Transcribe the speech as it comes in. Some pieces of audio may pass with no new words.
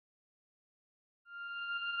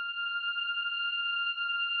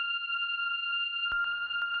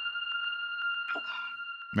All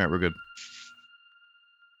right, we're good.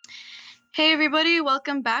 Hey everybody,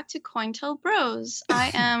 welcome back to CoinTel Bros.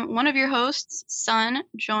 I am one of your hosts, Sun,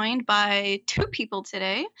 joined by two people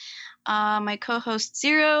today. My co-host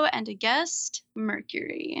Zero and a guest,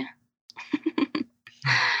 Mercury.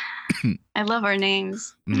 I love our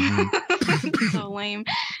names. So lame.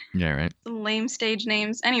 Yeah, right. Some lame stage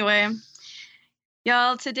names. Anyway,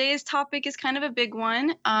 y'all, today's topic is kind of a big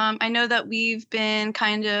one. I know that we've been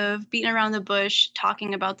kind of beating around the bush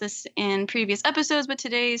talking about this in previous episodes, but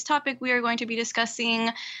today's topic we are going to be discussing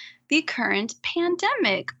the current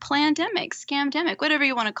pandemic, plandemic, scamdemic, whatever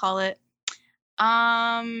you want to call it.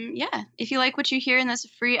 Yeah, if you like what you hear in this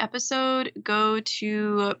free episode, go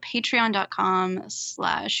to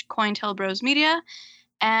patreon.com/CoinTelBrosMedia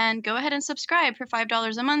and go ahead and subscribe for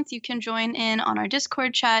 $5 a month. You can join in on our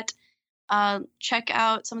Discord chat. Check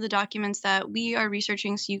out some of the documents that we are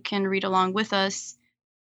researching so you can read along with us,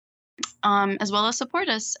 as well as support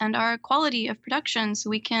us and our quality of production so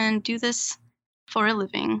we can do this for a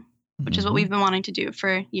living, which is what we've been wanting to do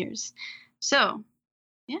for years. So,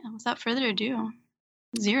 yeah, without further ado,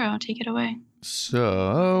 Zero, take it away.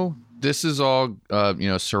 So this is all,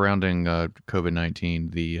 surrounding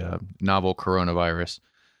COVID-19, the novel coronavirus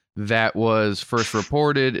that was first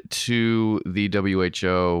reported to the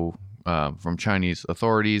WHO from Chinese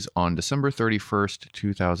authorities on December 31st,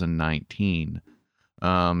 2019,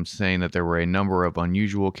 saying that there were a number of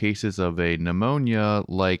unusual cases of a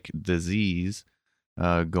pneumonia-like disease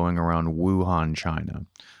going around Wuhan, China.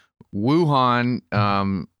 Wuhan,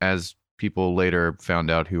 as people later found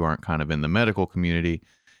out who aren't kind of in the medical community,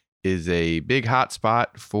 is a big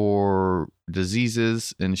hotspot for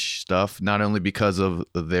diseases and stuff, not only because of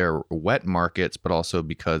their wet markets, but also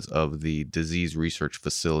because of the disease research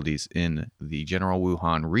facilities in the general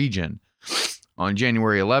Wuhan region. On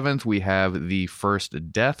January 11th, we have the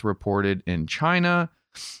first death reported in China.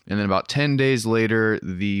 And then about 10 days later,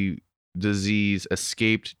 the disease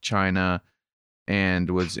escaped China and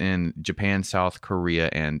was in Japan, South Korea,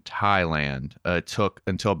 and Thailand. It took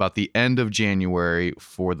until about the end of January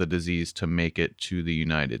for the disease to make it to the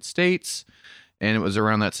United States. And it was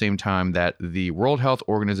around that same time that the World Health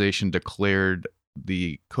Organization declared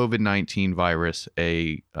the COVID-19 virus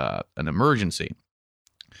an emergency.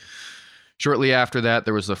 Shortly after that,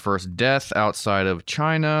 there was the first death outside of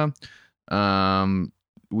China.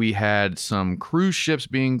 We had some cruise ships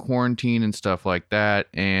being quarantined and stuff like that.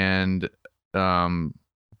 And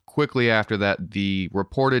quickly after that, the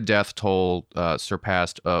reported death toll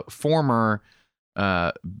surpassed former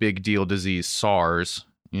big deal disease SARS.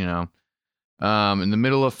 In the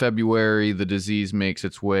middle of February, the disease makes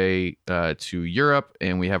its way to Europe,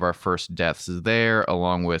 and we have our first deaths there,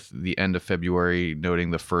 along with the end of February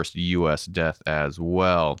noting the first U.S. death as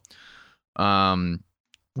well.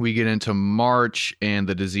 We get into March, and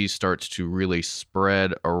the disease starts to really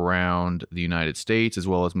spread around the United States, as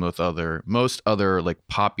well as most other like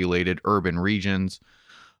populated urban regions.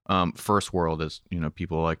 First world, as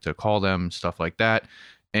people like to call them, stuff like that.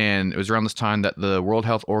 And it was around this time that the World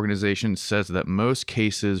Health Organization says that most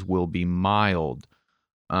cases will be mild.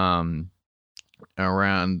 Around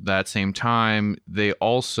that same time, they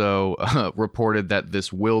also reported that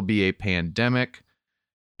this will be a pandemic.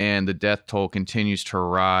 And the death toll continues to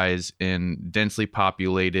rise in densely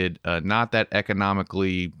populated, not that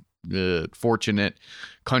economically fortunate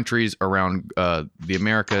countries around the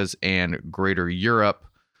Americas and greater Europe.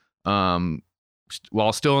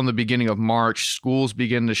 While still in the beginning of March, schools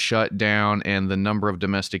begin to shut down, and the number of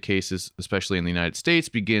domestic cases, especially in the United States,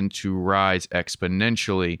 begin to rise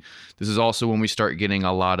exponentially. This is also when we start getting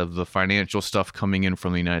a lot of the financial stuff coming in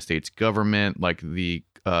from the United States government, like the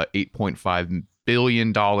 $8.5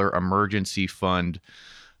 billion emergency fund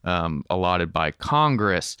allotted by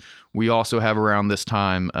Congress. We also have around this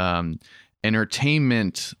time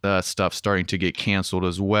entertainment stuff starting to get canceled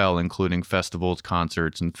as well, including festivals,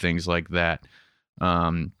 concerts, and things like that.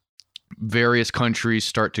 Various countries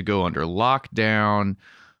start to go under lockdown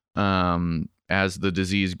as the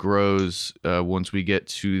disease grows. Once we get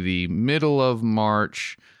to the middle of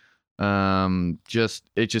March,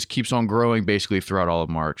 it just keeps on growing basically throughout all of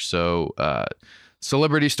March. So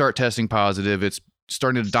celebrities start testing positive. It's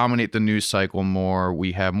starting to dominate the news cycle more.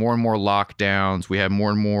 We have more and more lockdowns. We have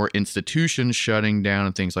more and more institutions shutting down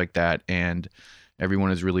and things like that. And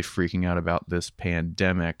everyone is really freaking out about this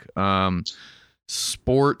pandemic.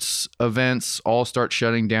 Sports events all start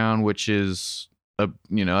shutting down, which is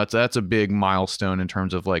that's a big milestone in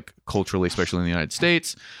terms of like culturally, especially in the United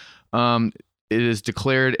States. It is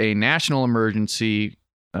declared a national emergency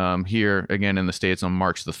here again in the States on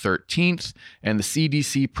March the 13th, and the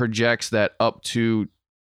CDC projects that up to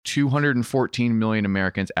 214 million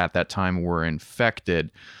Americans at that time were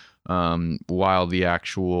infected, while the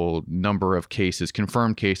actual number of cases,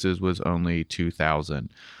 confirmed cases, was only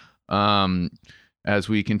 2,000. As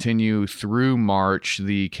we continue through March,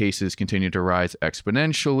 the cases continue to rise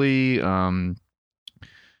exponentially.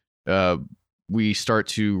 We start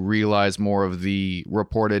to realize more of the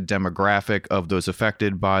reported demographic of those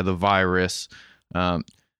affected by the virus,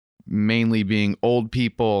 mainly being old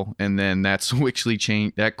people, and then that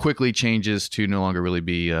quickly changes to no longer really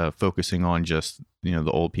be focusing on just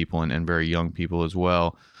the old people and very young people as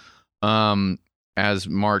well. As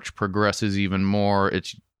March progresses even more,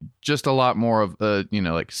 it's just a lot more of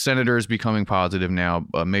like senators becoming positive now,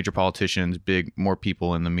 major politicians, more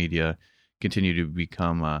people in the media continue to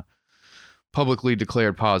become publicly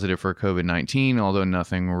declared positive for COVID-19, although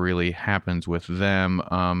nothing really happens with them.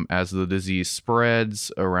 As the disease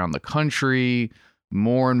spreads around the country,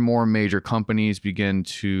 more and more major companies begin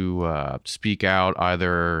to speak out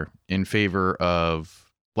either in favor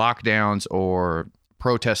of lockdowns or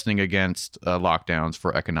protesting against lockdowns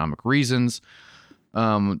for economic reasons.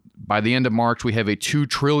 By the end of March, we have a $2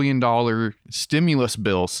 trillion stimulus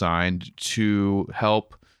bill signed to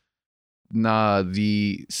help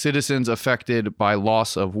the citizens affected by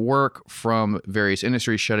loss of work from various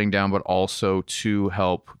industries shutting down, but also to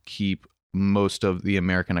help keep most of the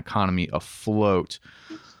American economy afloat.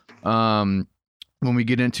 When we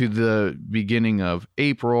get into the beginning of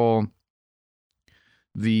April,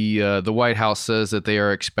 the White House says that they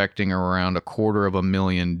are expecting around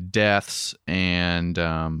 250,000 deaths, and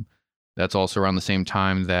that's also around the same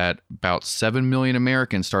time that about 7 million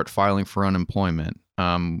Americans start filing for unemployment,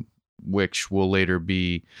 which will later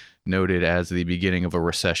be noted as the beginning of a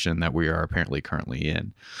recession that we are apparently currently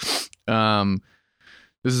in.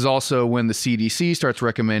 This is also when the CDC starts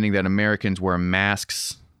recommending that Americans wear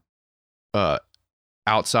masks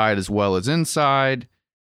outside as well as inside.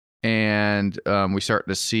 And we start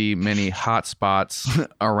to see many hot spots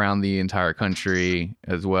around the entire country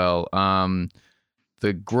as well.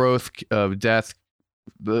 The growth of death,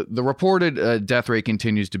 the reported death rate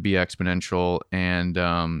continues to be exponential,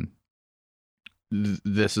 and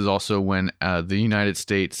this is also when the United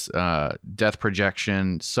States death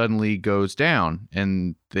projection suddenly goes down,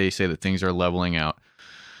 and they say that things are leveling out.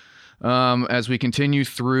 As we continue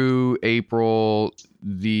through April,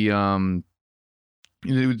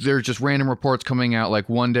 there's just random reports coming out. Like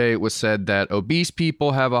one day it was said that obese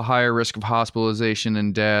people have a higher risk of hospitalization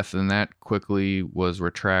and death, and that quickly was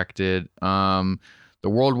retracted. The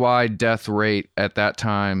worldwide death rate at that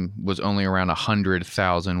time was only around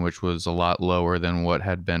 100,000, which was a lot lower than what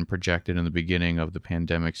had been projected in the beginning of the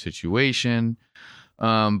pandemic situation.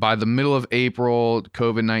 By the middle of April,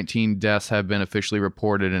 COVID-19 deaths have been officially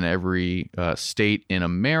reported in every state in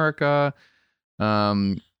America.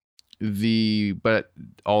 But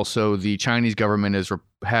also the Chinese government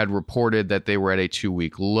had reported that they were at a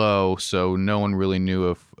 2-week low, so no one really knew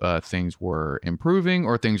if things were improving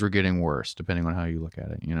or things were getting worse, depending on how you look at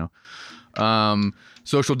it.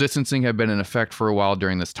 Social distancing had been in effect for a while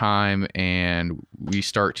during this time, and we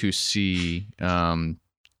start to see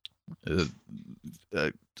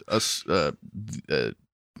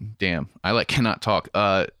cannot talk.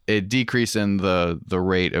 A decrease in the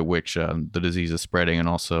rate at which the disease is spreading, and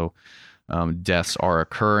also deaths are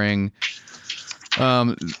occurring.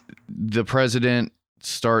 The president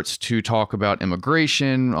starts to talk about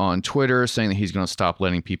immigration on Twitter, saying that he's going to stop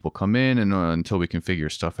letting people come in and until we can figure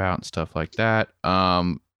stuff out and stuff like that.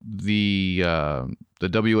 The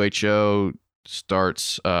WHO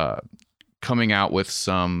starts coming out with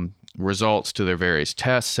some results to their various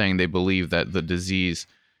tests, saying they believe that the disease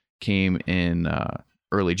came in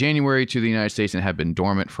early January to the United States and had been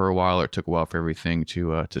dormant for a while, or it took a while for everything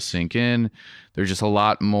to sink in. There's just a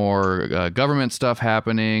lot more government stuff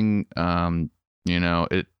happening.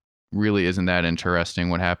 It really isn't that interesting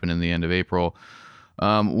what happened in the end of April.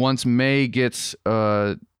 Once May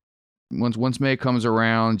comes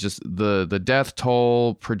around, just the death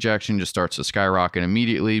toll projection just starts to skyrocket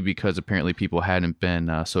immediately, because apparently people hadn't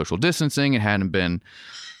been social distancing and hadn't been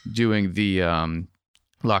doing the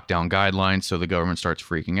lockdown guidelines. So the government starts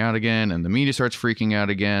freaking out again, and the media starts freaking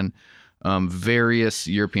out again. Various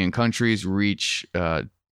European countries reach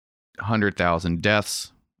 100,000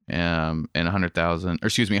 deaths and 100,000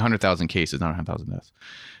 cases, not 100,000 deaths.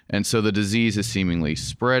 And so the disease is seemingly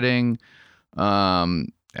spreading.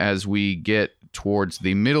 As we get towards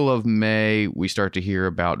the middle of May, we start to hear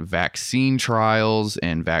about vaccine trials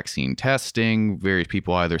and vaccine testing. Various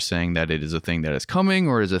people either saying that it is a thing that is coming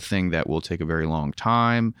or is a thing that will take a very long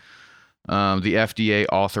time. The FDA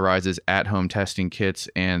authorizes at-home testing kits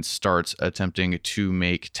and starts attempting to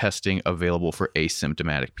make testing available for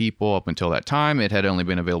asymptomatic people. Up until that time, it had only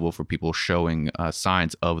been available for people showing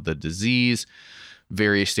signs of the disease.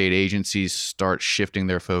 Various state agencies start shifting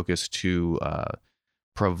their focus to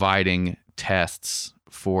providing tests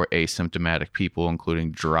for asymptomatic people,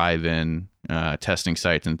 including drive-in testing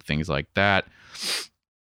sites and things like that.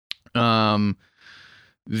 Once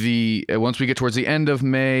we get towards the end of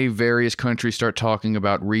May, various countries start talking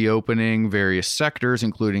about reopening various sectors,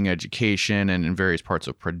 including education and in various parts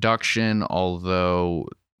of production, although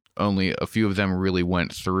only a few of them really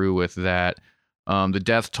went through with that. The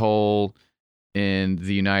death toll in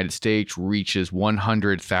the United States reaches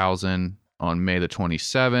 100,000 on May the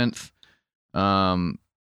 27th.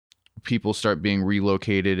 People start being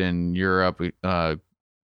relocated in Europe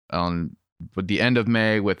on the end of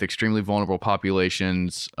May, with extremely vulnerable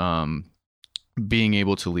populations being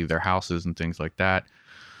able to leave their houses and things like that.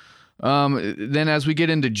 Then as we get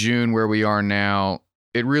into June, where we are now,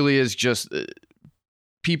 it really is just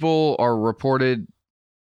people are reported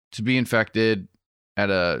to be infected at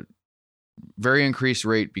a very increased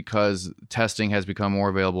rate because testing has become more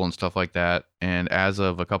available and stuff like that. And as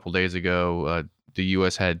of a couple days ago, the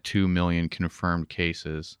U.S. had 2 million confirmed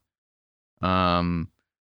cases. And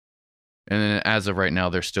then as of right now,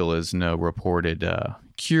 there still is no reported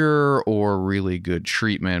cure or really good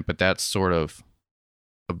treatment, but that's sort of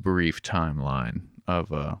a brief timeline of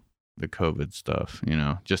the COVID stuff,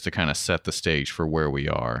 just to kind of set the stage for where we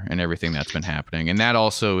are and everything that's been happening. And that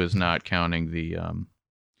also is not counting the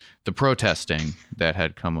protesting that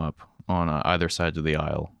had come up on either sides of the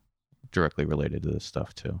aisle directly related to this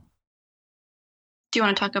stuff too. Do you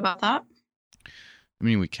want to talk about that? I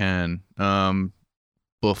mean, we can.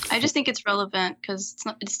 I just think it's relevant because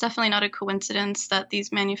it's definitely not a coincidence that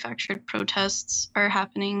these manufactured protests are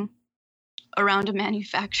happening around a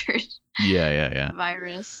manufactured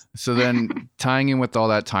virus. So then tying in with all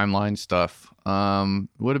that timeline stuff,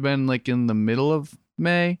 would have been like in the middle of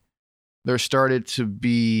May, there started to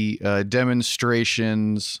be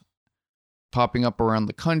demonstrations popping up around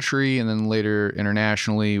the country and then later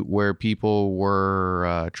internationally where people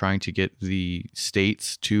were trying to get the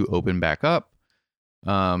states to open back up.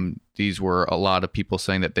 These were a lot of people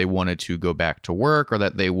saying that they wanted to go back to work or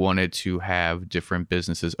that they wanted to have different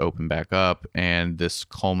businesses open back up. And this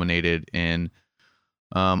culminated in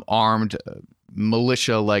armed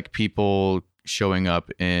militia-like people showing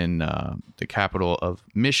up in the capital of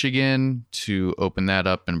Michigan to open that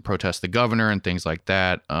up and protest the governor and things like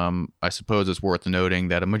that. I suppose it's worth noting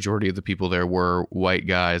that a majority of the people there were white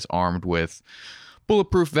guys armed with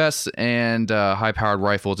bulletproof vests and high-powered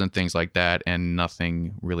rifles and things like that, and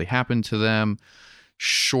nothing really happened to them.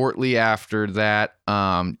 Shortly after that,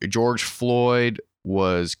 George Floyd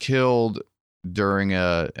was killed during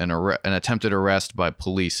an attempted arrest by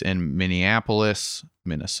police in Minneapolis,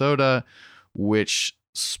 Minnesota, which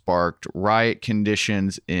sparked riot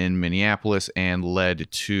conditions in Minneapolis and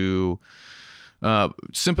led to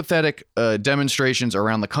sympathetic demonstrations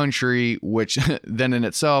around the country, which then in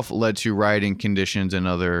itself led to rioting conditions in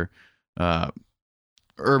other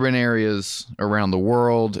urban areas around the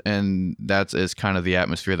world. And that is kind of the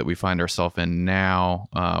atmosphere that we find ourselves in now,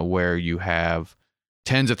 where you have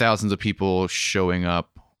tens of thousands of people showing up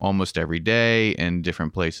almost every day in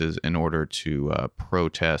different places in order to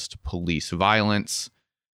protest police violence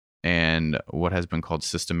and what has been called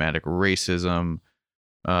systematic racism.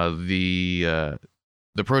 The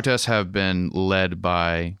protests have been led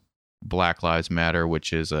by Black Lives Matter,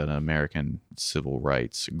 which is an American civil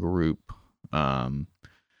rights group, or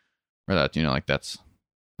that that's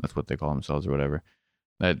what they call themselves or whatever.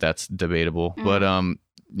 That's debatable, but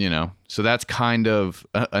so that's kind of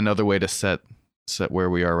another way to set where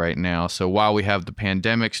we are right now. So while we have the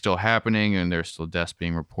pandemic still happening and there's still deaths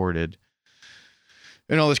being reported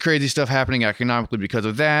and all this crazy stuff happening economically because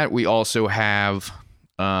of that, we also have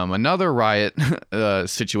another riot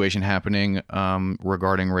situation happening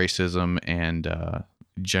regarding racism and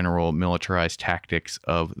general militarized tactics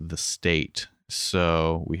of the state.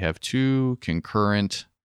 So we have two concurrent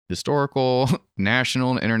historical,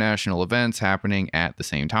 national, and international events happening at the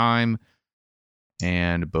same time.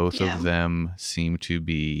 And both of them seem to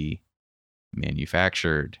be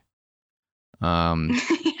manufactured. Do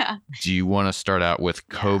you want to start out with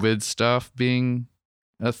COVID stuff being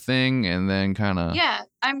a thing and then kind of... Yeah,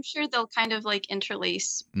 I'm sure they'll kind of like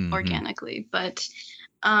interlace organically. But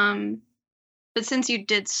since you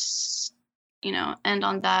did, end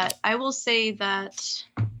on that, I will say that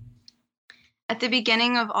at the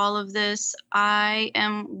beginning of all of this, I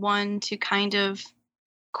am one to kind of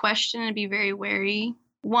question and be very wary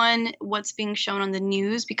one, what's being shown on the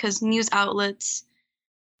news, because news outlets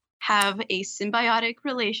have a symbiotic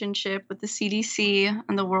relationship with the CDC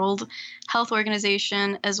and the World Health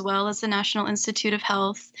Organization, as well as the National Institute of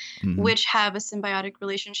Health, which have a symbiotic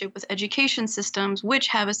relationship with education systems, which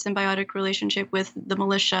have a symbiotic relationship with the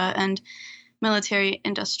militia and military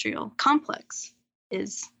industrial complex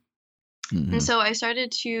is. And so I started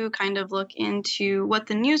to kind of look into what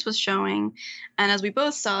the news was showing. And as we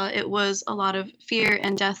both saw, it was a lot of fear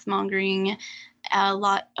and death mongering, a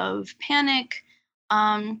lot of panic.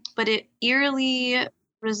 But it eerily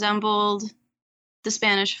resembled the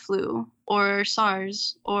Spanish flu or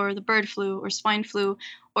SARS or the bird flu or swine flu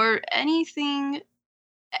or anything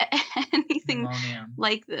Pneumonia.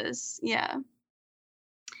 like this. Yeah.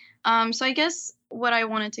 So I guess what I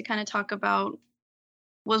wanted to kind of talk about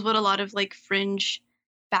was what a lot of like fringe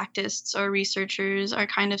Baptists or researchers are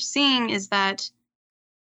kind of seeing is that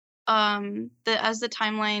as the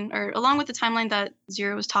timeline, or along with the timeline that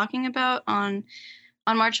Zero was talking about on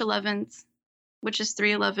March 11th, which is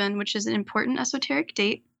 3/11, which is an important esoteric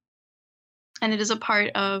date, and it is a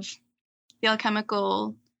part of the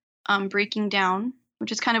alchemical breaking down,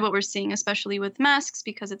 which is kind of what we're seeing, especially with masks,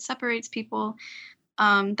 because it separates people.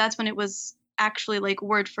 That's when it was actually like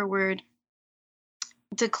word for word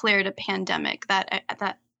declared a pandemic, that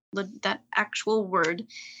actual word.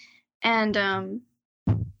 And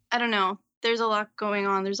I don't know, there's a lot going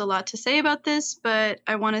on. There's a lot to say about this, but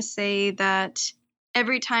I want to say that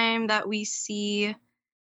every time that we see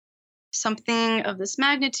something of this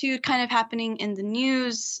magnitude kind of happening in the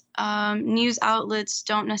news, news outlets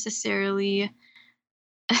don't necessarily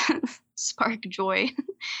spark joy.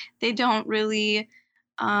 They don't really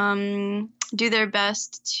do their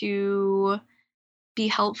best to be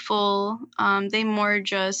helpful. They more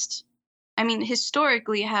just, I mean,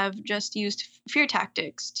 historically have just used fear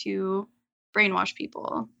tactics to brainwash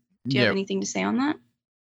people. Do you have anything to say on that?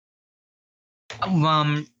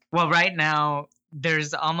 Well, right now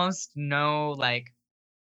there's almost no like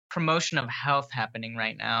promotion of health happening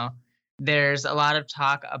right now. There's a lot of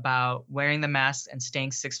talk about wearing the mask and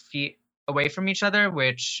staying 6 feet away from each other,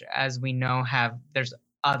 which, as we know, there's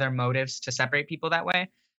other motives to separate people that way.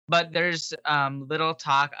 But there's little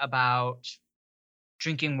talk about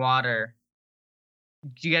drinking water,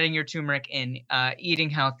 getting your turmeric in, eating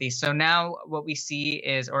healthy. So now what we see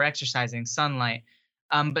is, or exercising, sunlight.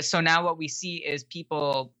 But so now what we see is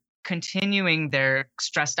people continuing their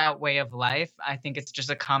stressed out way of life. I think it's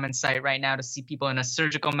just a common sight right now to see people in a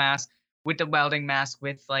surgical mask, with the welding mask,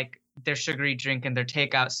 with like their sugary drink and their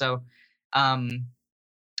takeout. So,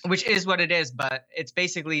 which is what it is, but it's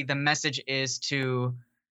basically the message is to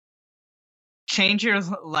change your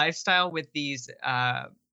lifestyle with these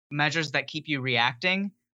measures that keep you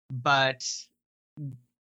reacting, but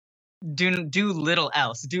do little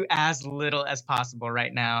else. Do as little as possible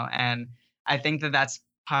right now. And I think that that's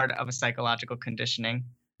part of a psychological conditioning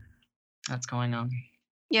that's going on.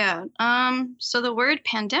 Yeah. So the word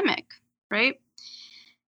pandemic, right?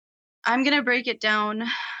 I'm going to break it down.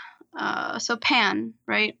 So pan,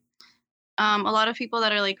 right? A lot of people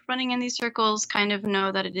that are like running in these circles kind of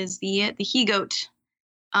know that it is the he-goat,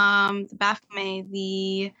 the Baphomet,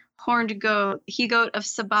 the horned goat, the he-goat of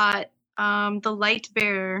Sabbat, the light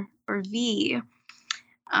bearer, or V.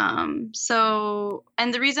 So,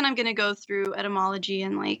 and the reason I'm going to go through etymology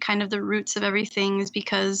and like kind of the roots of everything is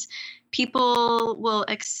because people will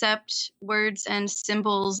accept words and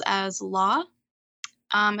symbols as law,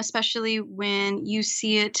 especially when you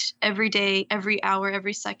see it every day, every hour,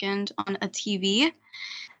 every second on a TV,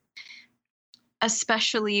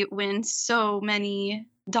 especially when so many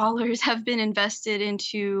dollars have been invested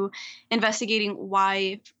into investigating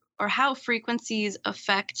why or how frequencies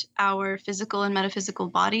affect our physical and metaphysical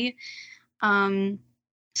body.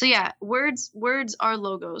 So yeah, words are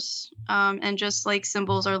logos, and just like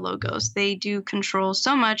symbols are logos, they do control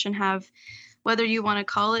so much and have, whether you want to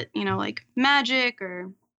call it, you know, like magic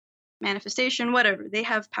or manifestation, whatever, they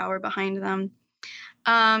have power behind them.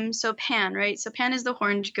 So Pan, right? So Pan is the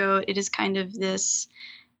horned goat. It is kind of this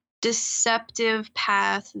deceptive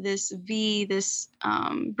path, this V, this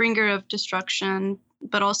bringer of destruction,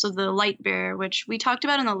 but also the light bearer, which we talked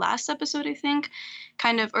about in the last episode, I think,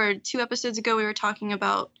 kind of, or 2 episodes ago, we were talking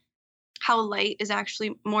about how light is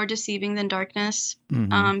actually more deceiving than darkness,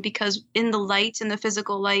 because in the light, in the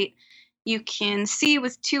physical light, you can see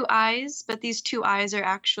with 2 eyes, but these 2 eyes are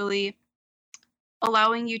actually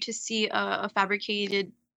allowing you to see a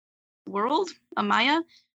fabricated world, a Maya,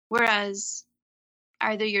 whereas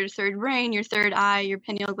either your third brain, your third eye, your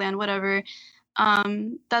pineal gland, whatever,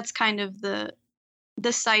 that's kind of the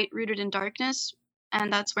sight rooted in darkness,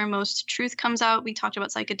 and that's where most truth comes out. We talked about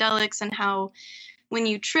psychedelics and how when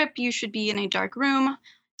you trip, you should be in a dark room,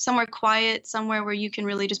 somewhere quiet, somewhere where you can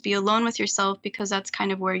really just be alone with yourself, because that's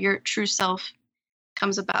kind of where your true self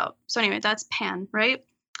comes about. So anyway, that's pan, right?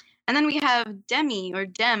 And then we have demi or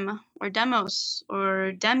dem or demos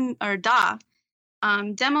or dem or da.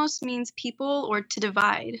 Demos means people or to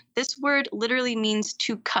divide. This word literally means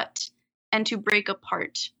to cut and to break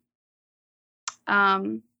apart,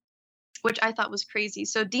 which I thought was crazy.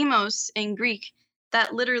 So demos in Greek,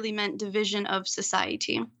 that literally meant division of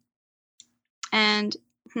society. And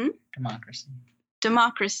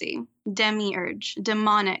democracy, demiurge,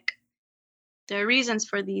 demonic. There are reasons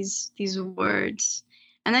for these words.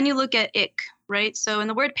 And then you look at ick, right? So in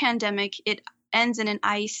the word pandemic, it ends in an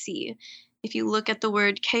IC. If you look at the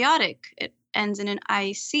word chaotic, it ends in an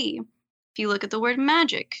IC. If you look at the word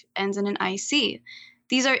magic, ends in an IC.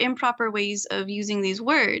 These are improper ways of using these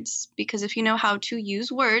words, because if you know how to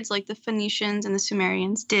use words like the Phoenicians and the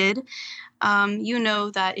Sumerians did, you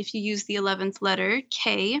know that if you use the 11th letter,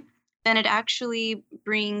 K, then it actually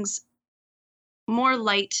brings more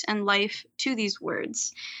light and life to these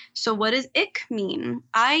words. So what does ick mean?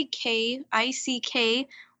 ICK,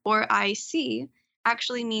 or IC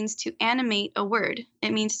actually means to animate a word.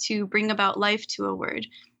 It means to bring about life to a word.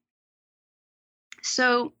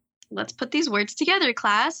 So let's put these words together,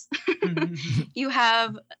 class. You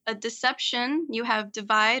have a deception, you have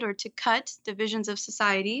divide or to cut, divisions of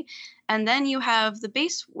society, and then you have the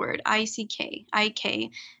base word, ICK,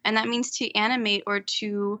 IK, and that means to animate or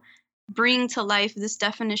to bring to life this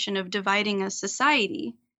definition of dividing a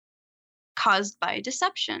society caused by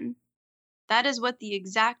deception. That is what the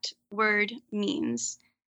exact word means.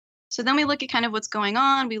 So then we look at kind of what's going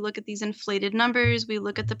on. We look at these inflated numbers. We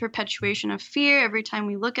look at the perpetuation of fear every time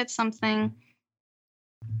we look at something.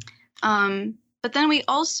 But then we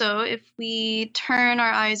also, if we turn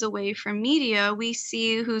our eyes away from media, we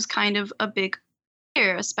see who's kind of a big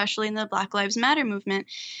player, especially in the Black Lives Matter movement.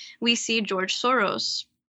 We see George Soros.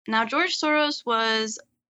 Now, George Soros was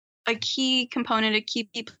a key component, a key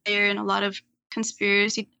player in a lot of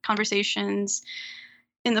conspiracy conversations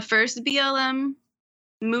in the first BLM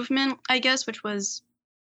movement, I guess, which was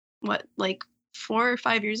like 4 or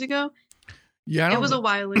 5 years ago. Yeah, it was a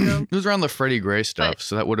while ago. It was around the Freddie Gray stuff,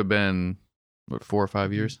 so that would have been what, 4 or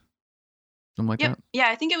 5 years, something like that. Yeah,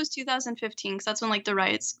 I think it was 2015, because that's when like the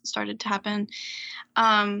riots started to happen.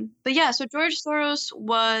 But yeah, so George Soros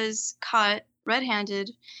was caught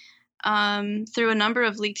red-handed through a number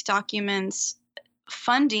of leaked documents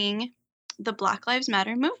funding the Black Lives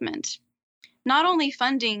Matter movement. Not only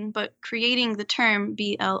funding, but creating the term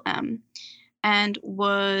BLM, and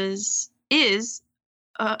is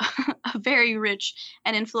a very rich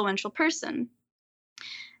and influential person.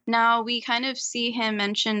 Now, we kind of see him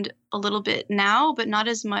mentioned a little bit now, but not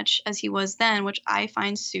as much as he was then, which I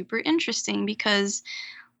find super interesting, because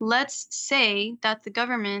let's say that the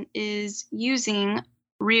government is using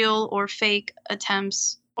real or fake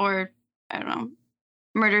attempts, or I don't know,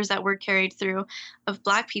 murders that were carried through of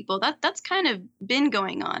Black people. That's kind of been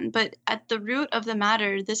going on, but at the root of the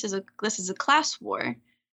matter, this is a class war,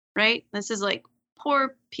 right? This is like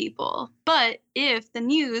poor people. But if the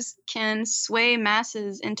news can sway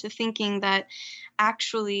masses into thinking that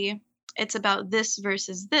actually it's about this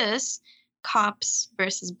versus this, cops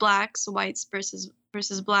versus blacks, whites versus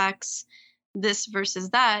blacks, this versus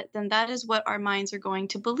that, then that is what our minds are going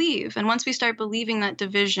to believe. And once we start believing that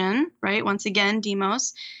division, right, once again,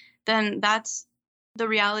 demos, then that's the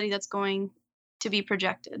reality that's going to be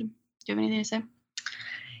projected. Do you have anything to say?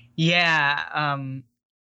 Yeah,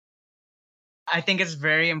 I think it's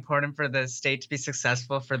very important for the state to be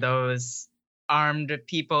successful, for those armed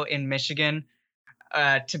people in Michigan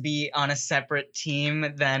to be on a separate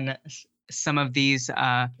team than some of these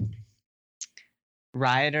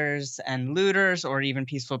rioters and looters, or even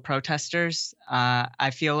peaceful protesters.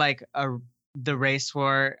 I feel like the race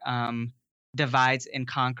war divides and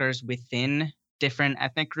conquers within different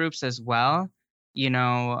ethnic groups as well. You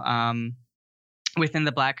know, within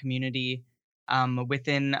the Black community,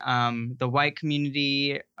 within the white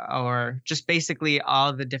community, or just basically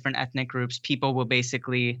all the different ethnic groups, people will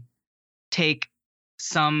basically take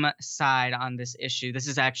some side on this issue. This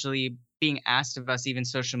is actually being asked of us, even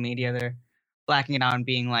social media. They're blacking it out and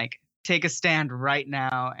being like, take a stand right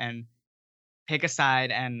now and pick a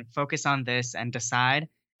side and focus on this and decide.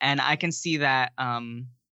 And I can see that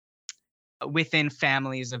within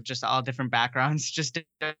families of just all different backgrounds, just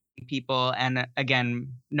people. And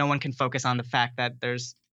again, no one can focus on the fact that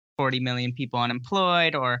there's 40 million people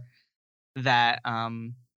unemployed, or that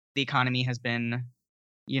the economy has been,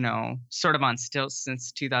 sort of on stilts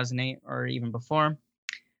since 2008 or even before.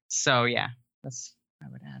 So yeah, that's what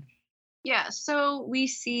I would add. Yeah, so we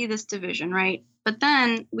see this division, right? But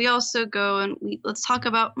then we also go and let's talk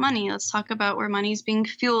about money. Let's talk about where money is being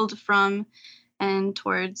fueled from and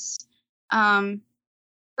towards.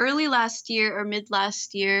 Early last year or mid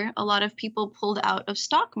last year, a lot of people pulled out of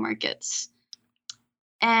stock markets.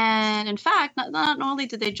 And in fact, not only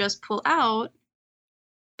did they just pull out,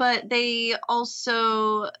 but they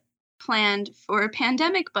also planned for a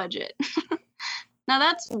pandemic budget. Now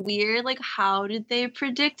that's weird. Like, how did they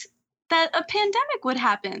predict that a pandemic would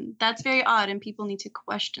happen? That's very odd, and people need to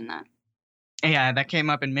question that. Yeah, that came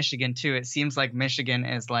up in Michigan too. It seems like Michigan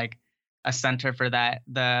is like a center for that.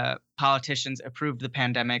 The politicians approved the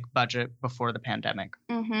pandemic budget before the pandemic.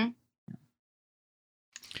 Mm-hmm.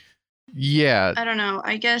 Yeah. I don't know.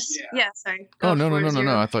 I guess. Yeah. Sorry. Oh no.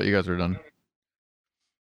 I thought you guys were done.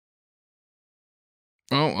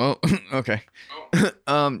 Oh, okay.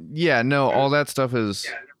 Yeah, no, all that stuff is,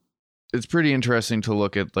 it's pretty interesting to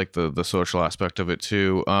look at, like the social aspect of it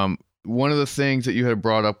too. One of the things that you had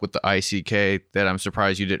brought up with the ICK that I'm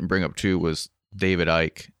surprised you didn't bring up too was David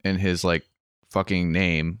Icke and his like fucking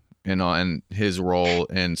name and his role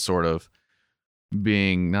in sort of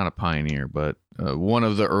being not a pioneer, but one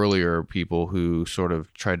of the earlier people who sort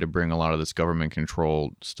of tried to bring a lot of this government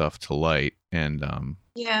controlled stuff to light. And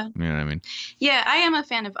yeah, you know what I mean? Yeah, I am a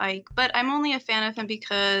fan of Icke, but I'm only a fan of him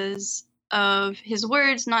because of his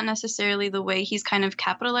words, not necessarily the way he's kind of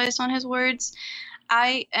capitalized on his words.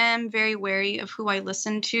 I am very wary of who I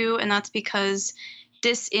listen to, and that's because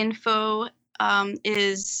disinfo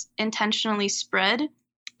is intentionally spread,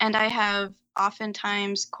 and I have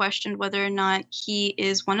oftentimes questioned whether or not he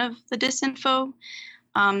is one of the disinfo.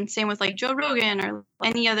 Same with like Joe Rogan or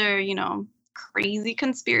any other, crazy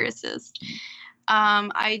conspiracist.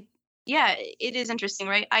 It is interesting,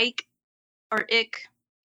 right? Icke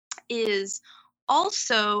is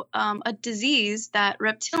also a disease that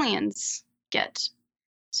reptilians get.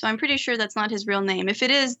 So I'm pretty sure that's not his real name. If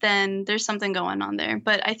it is, then there's something going on there.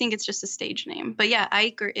 But I think it's just a stage name. But yeah,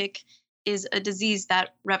 Icke is a disease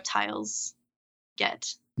that reptiles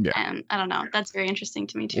get. Yeah. And I don't know. That's very interesting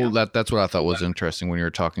to me too. Well, that's what I thought was interesting when you were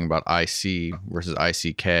talking about IC versus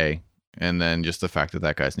ICK, and then just the fact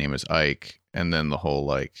that guy's name is Icke, and then the whole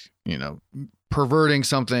like, perverting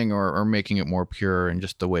something or making it more pure, and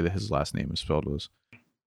just the way that his last name is spelled was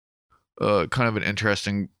kind of an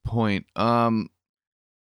interesting point. When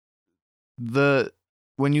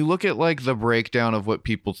you look at like the breakdown of what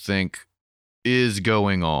people think is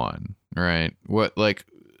going on, right? What like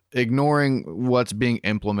ignoring what's being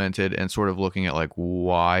implemented and sort of looking at like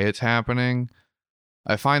why it's happening,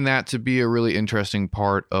 I find that to be a really interesting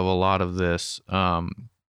part of a lot of this,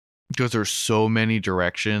 because there's so many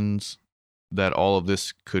directions that all of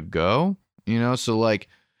this could go, so like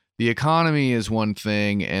the economy is one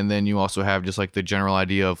thing, and then you also have just like the general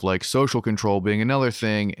idea of like social control being another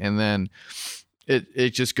thing, and then it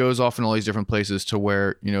just goes off in all these different places to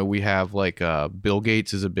where, we have like Bill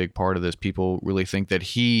Gates is a big part of this. People really think that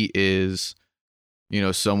he is,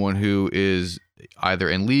 someone who is either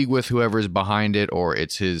in league with whoever is behind it, or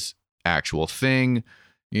it's his actual thing.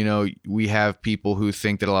 We have people who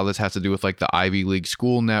think that a lot of this has to do with like the Ivy League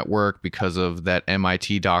school network because of that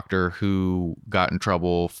MIT doctor who got in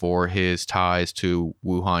trouble for his ties to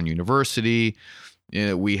Wuhan University.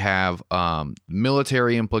 We have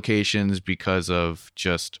military implications because of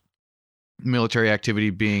just military activity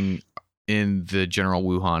being in the general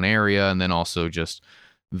Wuhan area, and then also just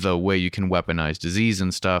the way you can weaponize disease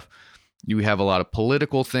and stuff. You have a lot of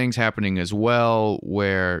political things happening as well,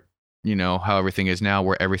 where how everything is now,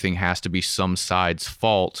 where everything has to be some side's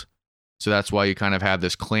fault. So that's why you kind of have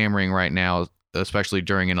this clamoring right now, especially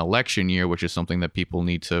during an election year, which is something that people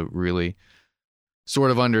need to really sort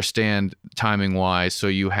of understand timing wise. So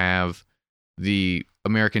you have the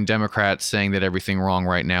American Democrats saying that everything wrong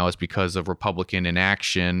right now is because of Republican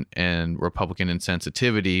inaction and Republican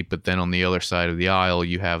insensitivity. But then on the other side of the aisle,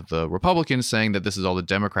 you have the Republicans saying that this is all the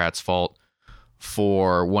Democrats' fault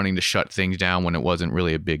for wanting to shut things down when it wasn't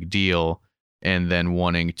really a big deal, and then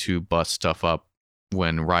wanting to bust stuff up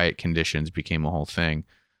when riot conditions became a whole thing.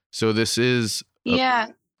 So this is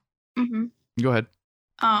Mm-hmm. Go ahead.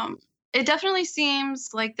 It definitely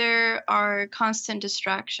seems like there are constant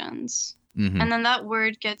distractions. Mm-hmm. And then that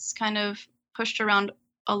word gets kind of pushed around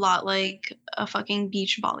a lot, like a fucking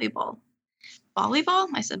beach volleyball. Volleyball?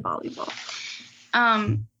 I said volleyball.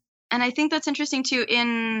 And I think that's interesting too.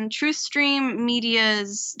 In Truthstream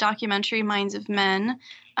Media's documentary Minds of Men,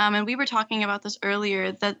 and we were talking about this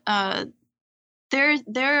earlier, that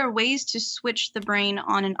there are ways to switch the brain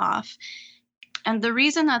on and off. And the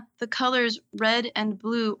reason that the colors red and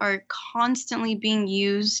blue are constantly being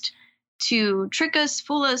used to trick us,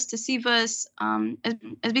 fool us, deceive us,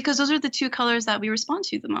 is because those are the two colors that we respond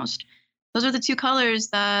to the most. Those are the two colors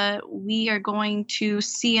that we are going to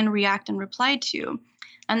see and react and reply to.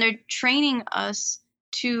 And they're training us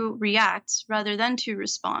to react rather than to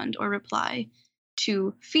respond or reply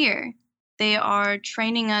to fear. They are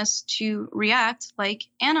training us to react like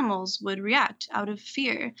animals would react out of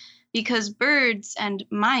fear, because birds and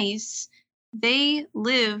mice, they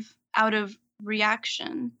live out of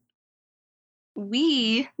reaction.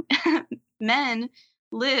 We men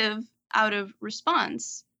live out of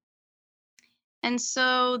response. And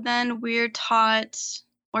so then we're taught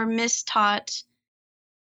or mistaught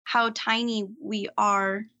how tiny we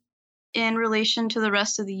are in relation to the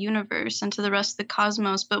rest of the universe and to the rest of the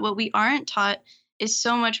cosmos. But what we aren't taught is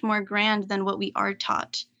so much more grand than what we are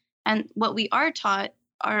taught. And what we are taught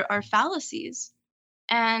are fallacies.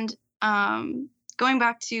 And going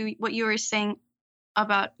back to what you were saying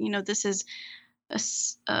about, this is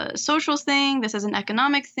a social thing, this is an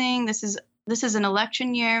economic thing, this is an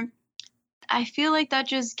election year. I feel like that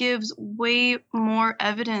just gives way more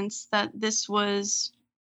evidence that this was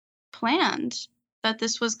planned, that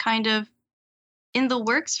this was kind of in the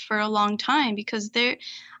works for a long time, because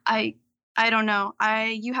I don't know.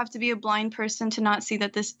 You have to be a blind person to not see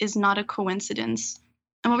that this is not a coincidence.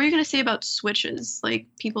 And what were you going to say about switches? Like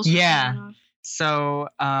people switching on and off? So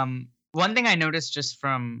one thing I noticed just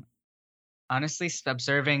from honestly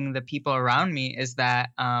observing the people around me is that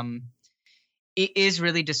it is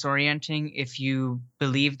really disorienting if you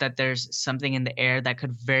believe that there's something in the air that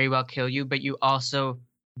could very well kill you, but you also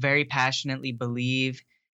very passionately believe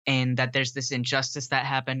in that there's this injustice that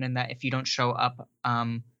happened, and that if you don't show up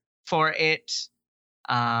for it,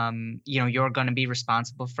 you're going to be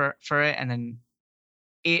responsible for it. And then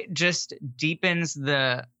it just deepens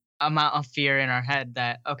the amount of fear in our head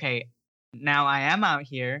that, okay, now I am out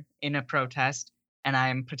here in a protest and I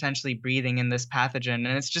am potentially breathing in this pathogen. And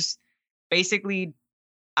it's just basically,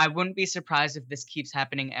 I wouldn't be surprised if this keeps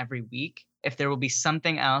happening every week, if there will be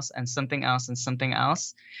something else and something else and something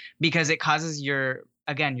else, because it causes your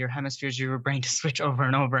hemispheres, your brain to switch over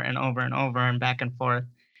and over and over and over and back and forth.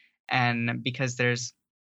 And because there's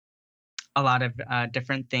a lot of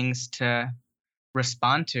different things to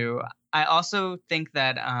respond to. I also think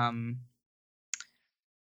that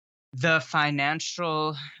the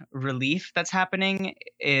financial relief that's happening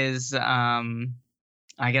is,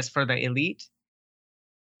 I guess for the elite,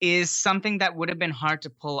 is something that would have been hard to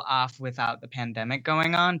pull off without the pandemic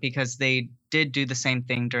going on, because they did do the same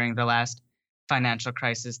thing during the last financial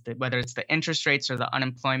crisis, that whether it's the interest rates or the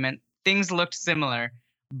unemployment, things looked similar,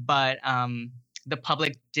 but the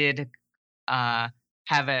public did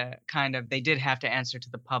they did have to answer to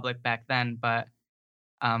the public back then. But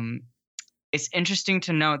it's interesting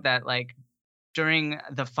to note that, like, during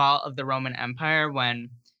the fall of the Roman Empire, when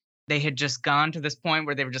they had just gone to this point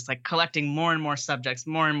where they were just like collecting more and more subjects,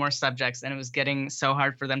 and it was getting so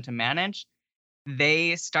hard for them to manage,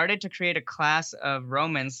 they started to create a class of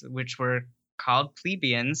Romans which were called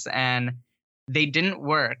plebeians, and they didn't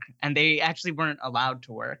work, and they actually weren't allowed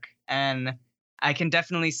to work. And I can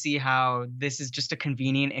definitely see how this is just a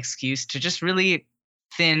convenient excuse to just really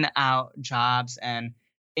thin out jobs and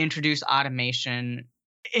introduce automation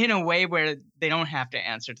in a way where they don't have to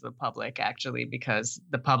answer to the public, actually, because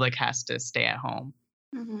the public has to stay at home.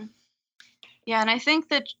 Mm-hmm. Yeah, and I think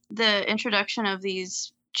that the introduction of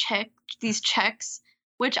these checks,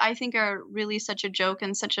 which I think are really such a joke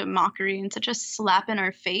and such a mockery and such a slap in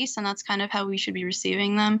our face, and that's kind of how we should be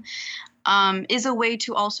receiving them, is a way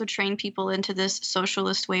to also train people into this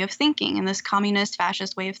socialist way of thinking and this communist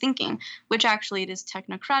fascist way of thinking, which actually it is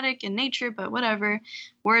technocratic in nature, but whatever.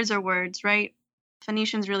 Words are words, right?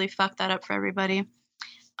 Phoenicians really fucked that up for everybody.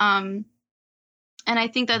 And I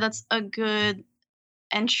think that that's a good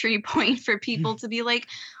entry point for people to be like,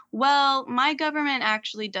 well, my government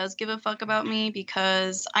actually does give a fuck about me,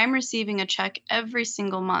 because I'm receiving a check every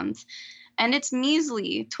single month. And it's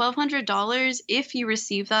measly, $1,200 if you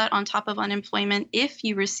receive that on top of unemployment. If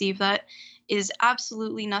you receive that, is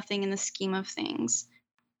absolutely nothing in the scheme of things.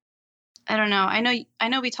 I don't know. I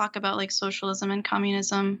know we talk about like socialism and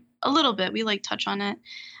communism a little bit. We like touch on it.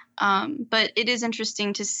 But it is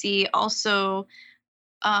interesting to see also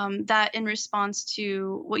that in response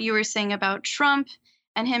to what you were saying about Trump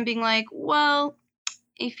and him being like, well,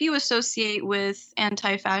 if you associate with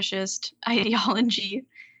anti-fascist ideology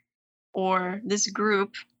or this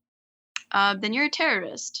group, then you're a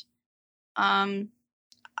terrorist.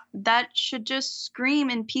 That should just scream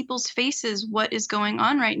in people's faces what is going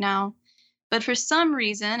on right now. But for some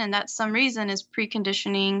reason, and that some reason is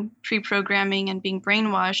preconditioning, pre-programming, and being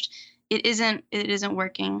brainwashed, it isn't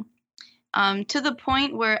working. To the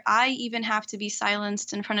point where I even have to be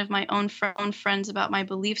silenced in front of my own friends about my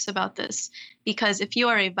beliefs about this. Because if you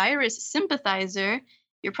are a virus sympathizer,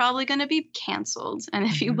 you're probably going to be canceled. And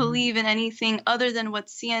if you believe in anything other than what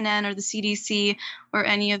CNN or the CDC or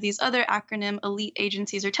any of these other acronym elite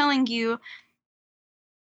agencies are telling you,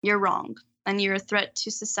 you're wrong. And you're a threat to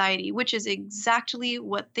society, which is exactly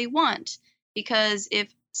what they want. Because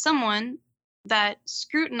if someone that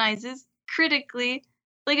scrutinizes critically,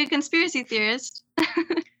 like a conspiracy theorist,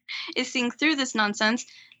 is seeing through this nonsense,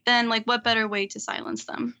 then like what better way to silence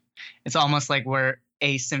them? It's almost like we're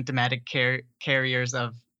asymptomatic carriers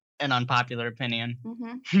of an unpopular opinion.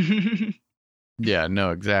 Mm-hmm. Yeah, no,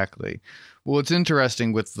 exactly. Well, it's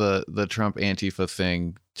interesting with the Trump Antifa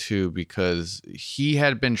thing too, because he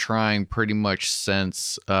had been trying pretty much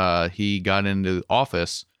since he got into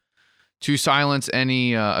office to silence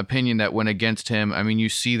any opinion that went against him. I mean, you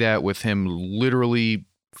see that with him literally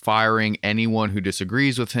firing anyone who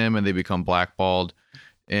disagrees with him, and they become blackballed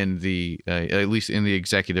in the at least in the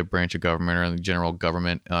executive branch of government or in the general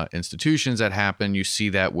government institutions that happen. You see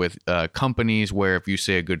that with companies where if you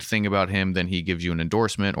say a good thing about him, then he gives you an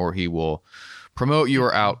endorsement or he will promote you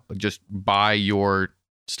or out just buy your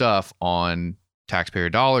stuff on taxpayer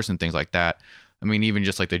dollars and things like that. I mean, even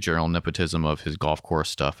just like the general nepotism of his golf course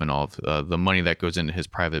stuff and all of the money that goes into his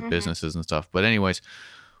private businesses and stuff. But anyways,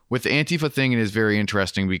 with the Antifa thing, it is very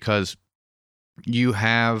interesting because you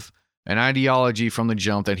have an ideology from the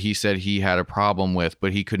jump that he said he had a problem with,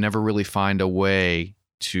 but he could never really find a way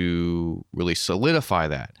to really solidify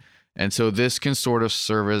that. And so this can sort of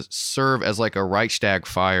serve as like a Reichstag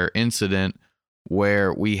fire incident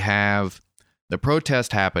where we have the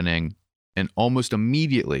protest happening, and almost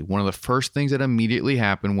immediately, one of the first things that immediately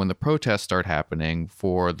happened when the protests start happening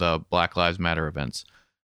for the Black Lives Matter events,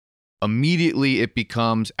 immediately it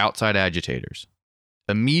becomes outside agitators.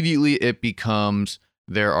 Immediately it becomes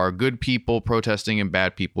there are good people protesting and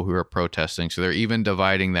bad people who are protesting. So they're even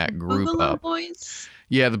dividing that group Boogaloo up. Boys?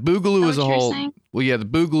 Yeah, the Boogaloo is a whole. Saying? Well, yeah, the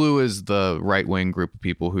Boogaloo is the right wing group of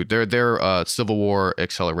people who they're Civil War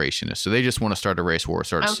accelerationists. So they just want to start a race war,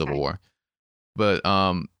 start a civil war. But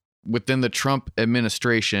within the Trump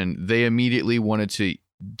administration, they immediately wanted to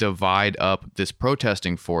divide up this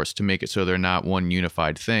protesting force to make it so they're not one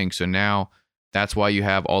unified thing. So now that's why you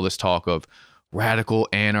have all this talk of radical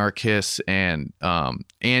anarchists and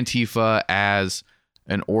Antifa as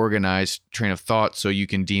an organized train of thought so you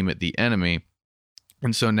can deem it the enemy.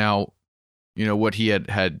 And so now, you know, what he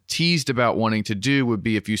had teased about wanting to do would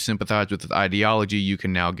be if you sympathize with the ideology, you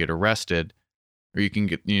can now get arrested, or you can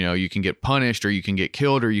get punished, or you can get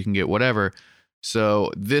killed, or you can get whatever.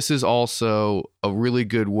 So this is also a really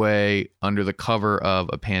good way under the cover of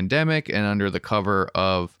a pandemic and under the cover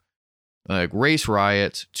of like race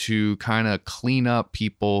riots to kind of clean up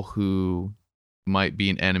people who might be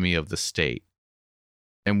an enemy of the state.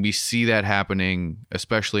 And we see that happening,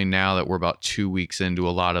 especially now that we're about 2 weeks into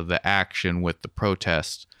a lot of the action with the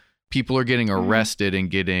protests. People are getting arrested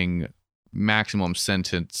and getting maximum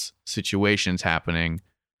sentence situations happening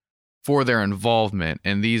for their involvement.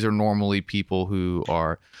 And these are normally people who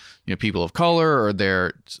are, you know, people of color, or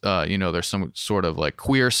they're, there's some sort of like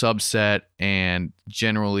queer subset, and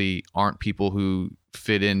generally aren't people who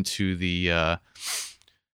fit into the,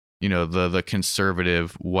 the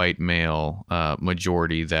conservative white male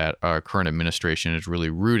majority that our current administration is really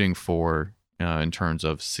rooting for in terms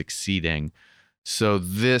of succeeding. So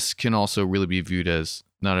this can also really be viewed as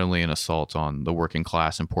not only an assault on the working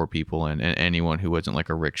class and poor people and anyone who isn't like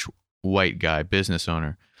a rich white guy business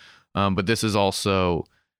owner, but this is also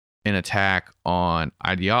an attack on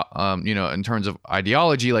in terms of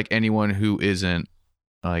ideology, like anyone who isn't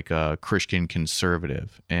like a Christian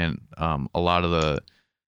conservative. And a lot of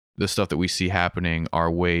the stuff that we see happening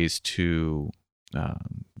are ways to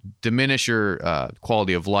diminish your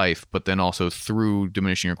quality of life, but then also through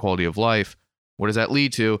diminishing your quality of life, what does that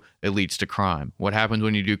lead to? It leads to crime. What happens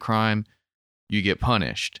when you do crime? You get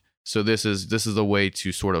punished. So this is a way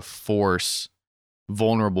to sort of force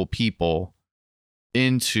vulnerable people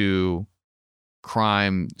into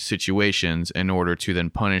crime situations in order to then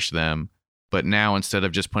punish them. But now, instead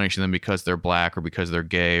of just punishing them because they're black or because they're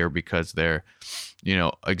gay or because they're,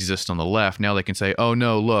 exist on the left, now they can say, oh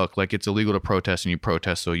no, look, like it's illegal to protest and you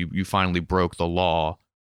protest, so you finally broke the law.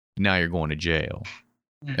 Now you're going to jail.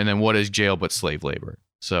 And then what is jail but slave labor?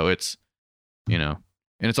 So it's, and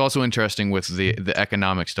it's also interesting with the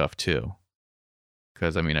economic stuff too.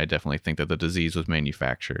 Because I definitely think that the disease was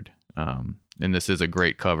manufactured. And this is a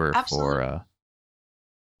great cover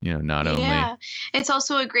not only. Yeah, it's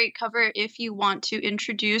also a great cover if you want to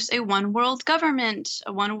introduce a one world government,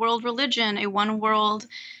 a one world religion, a one world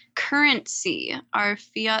currency. Our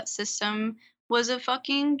fiat system was a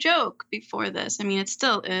fucking joke before this. I mean, it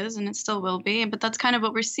still is and it still will be, but that's kind of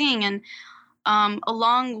what we're seeing. And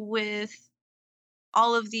along with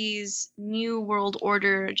all of these new world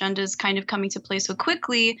order agendas kind of coming to play so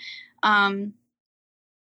quickly,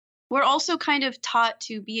 we're also kind of taught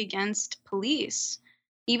to be against police.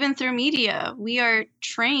 Even through media, we are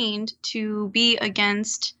trained to be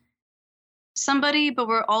against somebody, but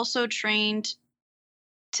we're also trained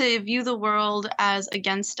to view the world as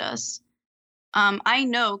against us. I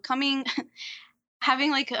know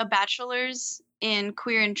having like a bachelor's in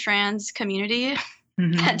queer and trans community,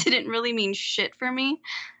 that didn't really mean shit for me.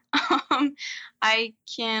 I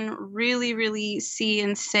can really, really see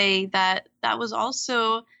and say that that was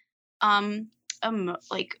also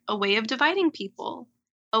like a way of dividing people,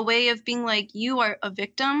 a way of being like, you are a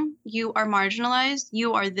victim, you are marginalized,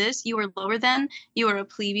 you are this, you are lower than, you are a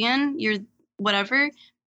plebeian, you're whatever.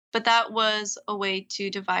 But that was a way to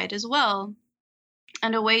divide as well,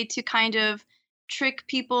 and a way to kind of trick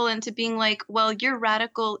people into being like, well, you're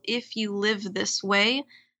radical if you live this way.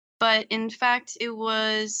 But in fact, it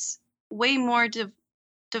was way more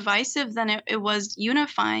divisive than it was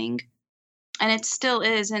unifying. And it still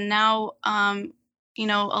is. And now, a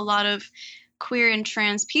lot of queer and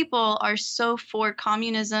trans people are so for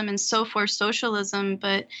communism and so for socialism,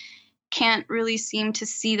 but can't really seem to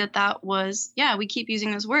see that was, we keep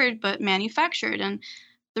using this word, but manufactured. And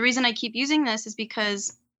the reason I keep using this is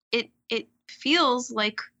because it feels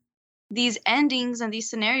like these endings and these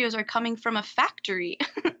scenarios are coming from a factory,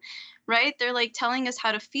 right? They're like telling us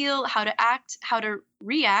how to feel, how to act, how to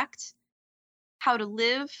react, how to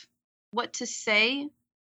live, what to say,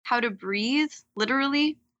 how to breathe,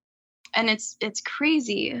 literally. And it's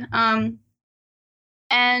crazy. So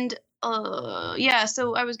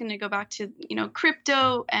I was going to go back to,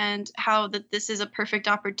 crypto, and how that this is a perfect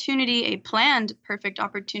opportunity, a planned perfect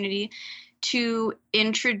opportunity to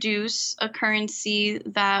introduce a currency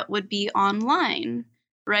that would be online,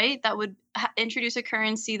 right? That would introduce a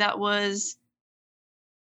currency that was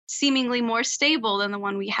seemingly more stable than the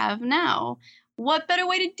one we have now. What better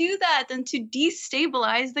way to do that than to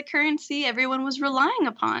destabilize the currency everyone was relying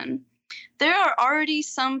upon? There are already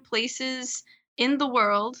some places in the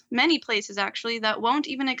world, many places actually, that won't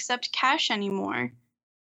even accept cash anymore,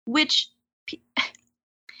 which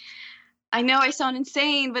I know I sound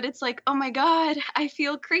insane, but it's like, oh my God, I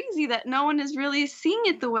feel crazy that no one is really seeing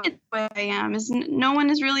it the way I am. No one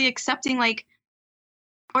is really accepting, like,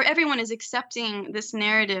 or everyone is accepting this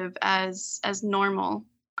narrative as normal.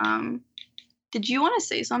 Did you want to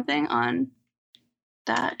say something on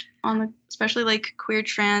that, especially like queer,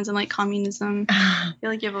 trans, and like communism? I feel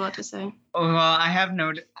like you have a lot to say. Well, I have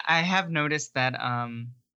noticed that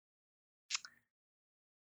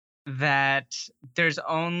that there's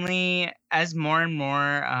only, as more and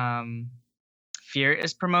more fear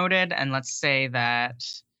is promoted, and let's say that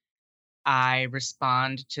I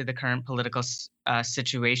respond to the current political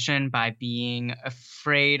situation by being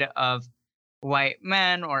afraid of white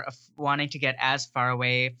men, or wanting to get as far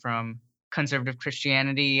away from conservative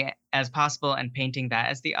Christianity as possible and painting that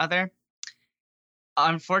as the other.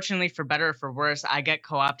 Unfortunately, for better or for worse, I get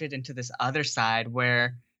co-opted into this other side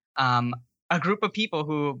where a group of people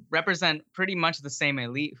who represent pretty much the same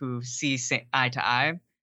elite, who see eye to eye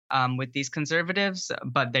with these conservatives,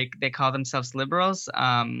 but they call themselves liberals.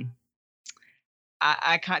 They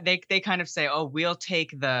kind of say, oh, we'll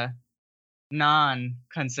take the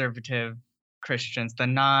non-conservative Christians, the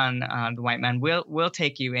the white men. We'll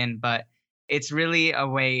take you in, but it's really a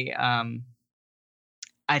way,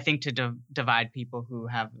 I think, to divide people who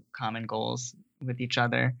have common goals with each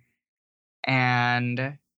other.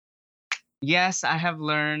 And yes, I have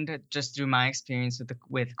learned just through my experience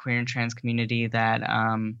with queer and trans community that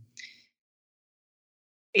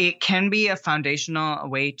it can be a foundational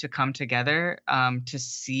way to come together, to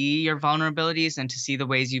see your vulnerabilities and to see the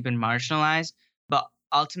ways you've been marginalized. But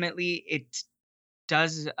ultimately, it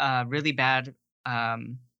does really bad.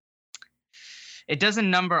 It does a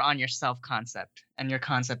number on your self-concept and your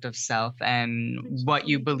concept of self and what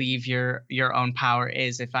you believe your own power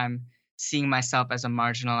is. If I'm seeing myself as a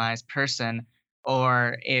marginalized person,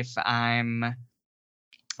 or if I'm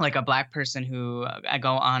like a Black person who I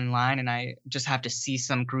go online and I just have to see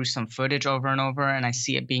some gruesome footage over and over, and I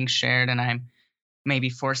see it being shared, and I'm maybe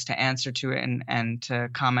forced to answer to it and to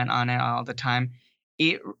comment on it all the time.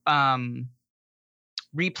 It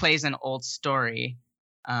replays an old story,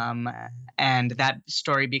 and that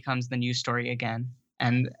story becomes the new story again.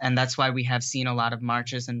 and that's why we have seen a lot of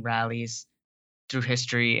marches and rallies through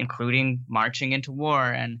history, including marching into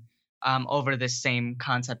war and over this same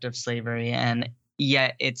concept of slavery. And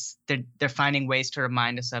yet they're finding ways to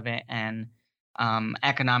remind us of it, and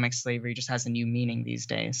economic slavery just has a new meaning these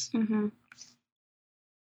days. Mm-hmm.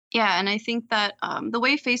 Yeah, and I think that the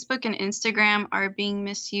way Facebook and Instagram are being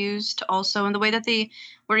misused also, and the way that they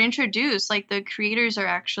were introduced, like the creators are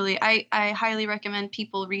actually, I highly recommend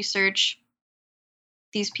people research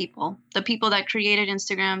these people, the people that created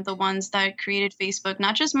Instagram, the ones that created Facebook,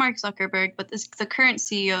 not just Mark Zuckerberg, but the current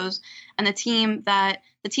CEOs and the team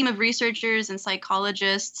of researchers and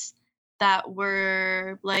psychologists that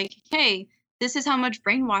were like, hey, this is how much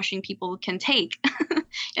brainwashing people can take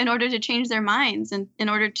in order to change their minds and in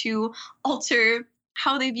order to alter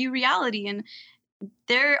how they view reality. And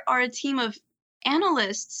there are a team of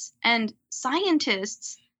analysts and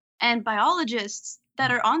scientists and biologists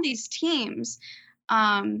that are on these teams,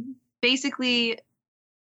 basically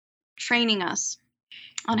training us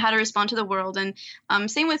on how to respond to the world. And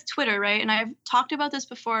same with Twitter, right? And I've talked about this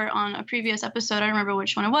before on a previous episode. I don't remember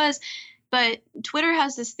which one it was, but Twitter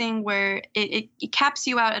has this thing where it caps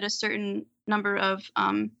you out at a certain number of,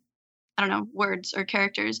 words or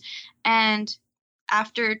characters. And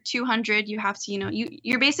after 200, you have to,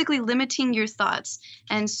 you're basically limiting your thoughts.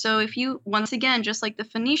 And so if you, once again, just like the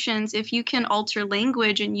Phoenicians, if you can alter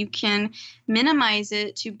language and you can minimize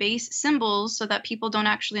it to base symbols so that people don't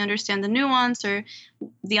actually understand the nuance or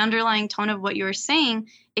the underlying tone of what you're saying,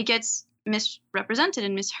 it gets misrepresented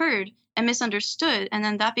and misheard and misunderstood. And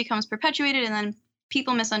then that becomes perpetuated, and then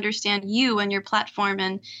people misunderstand you and your platform.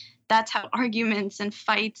 And that's how arguments and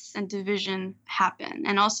fights and division happen.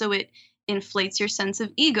 And also it inflates your sense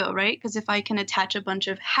of ego, right? Because if I can attach a bunch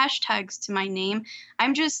of hashtags to my name,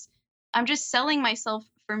 I'm just selling myself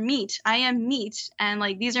for meat. I am meat, and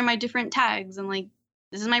like these are my different tags, and like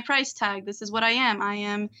this is my price tag. This is what I am. I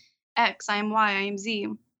am X. I am Y. I am Z.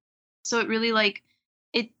 So it really like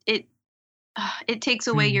it takes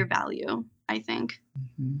away your value, I think.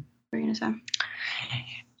 Mm-hmm. What are you gonna say?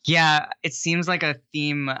 Yeah, it seems like a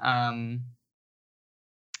theme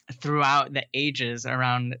throughout the ages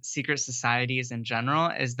around secret societies in general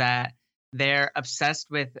is that they're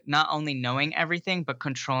obsessed with not only knowing everything, but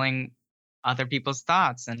controlling other people's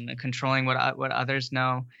thoughts and controlling what others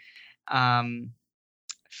know.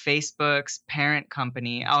 Facebook's parent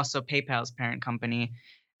company, also PayPal's parent company,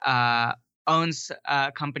 owns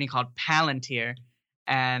a company called Palantir,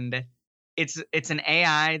 and it's an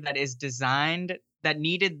AI that is designed, that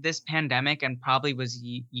needed this pandemic and probably was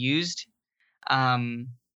used in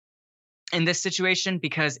this situation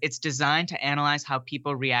because it's designed to analyze how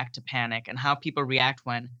people react to panic and how people react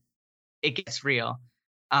when it gets real.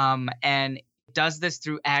 And it does this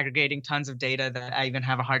through aggregating tons of data that I even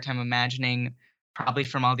have a hard time imagining, probably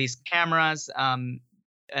from all these cameras.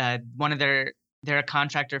 They're a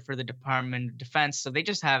contractor for the Department of Defense, so they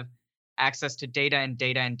just have access to data and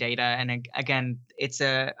data and data. And again, it's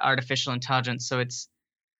a artificial intelligence, so it's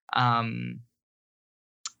I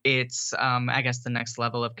guess the next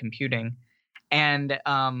level of computing. And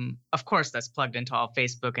of course, that's plugged into all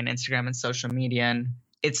Facebook and Instagram and social media. And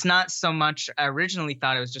it's not so much, I originally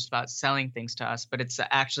thought it was just about selling things to us, but it's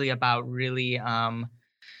actually about really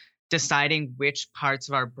deciding which parts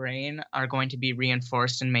of our brain are going to be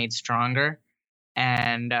reinforced and made stronger.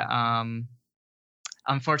 And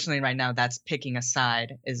unfortunately, right now, that's picking a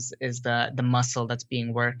side is the muscle that's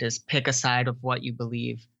being worked, is pick a side of what you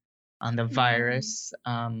believe on the virus,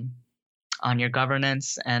 on your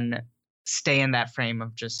governance, and stay in that frame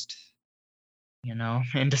of just,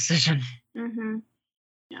 indecision. Mm-hmm.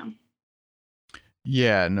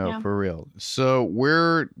 Yeah, for real. So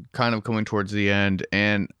we're kind of coming towards the end,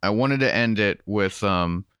 and I wanted to end it with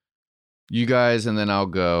you guys, and then I'll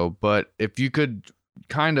go. But if you could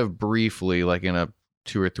kind of briefly, like in a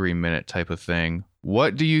 2 or 3 minute type of thing,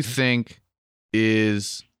 what do you think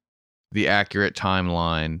is the accurate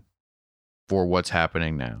timeline for what's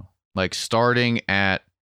happening now? Like starting at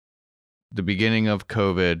the beginning of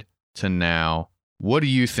COVID to now, what do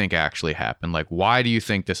you think actually happened? Like, why do you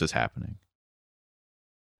think this is happening?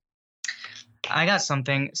 I got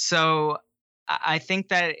something. So I think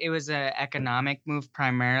that it was an economic move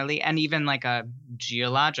primarily, and even like a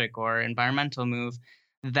geologic or environmental move,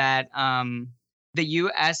 that the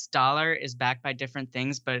US dollar is backed by different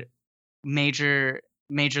things, but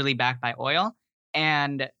majorly backed by oil.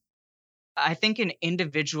 And I think an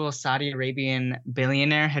individual Saudi Arabian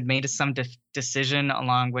billionaire had made some decision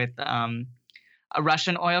along with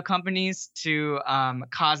Russian oil companies to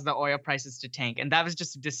cause the oil prices to tank. And that was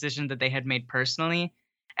just a decision that they had made personally.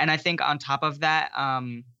 And I think on top of that,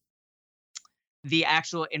 the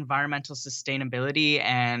actual environmental sustainability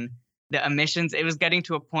and the emissions, it was getting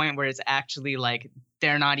to a point where it's actually like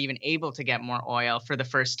they're not even able to get more oil for the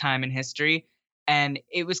first time in history. And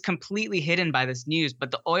it was completely hidden by this news,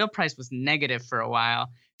 but the oil price was negative for a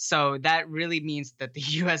while. So that really means that the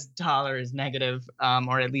US dollar is negative,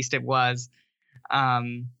 or at least it was.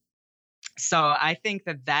 So I think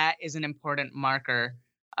that is an important marker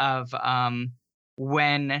of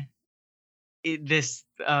when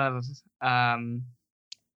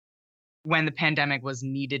when the pandemic was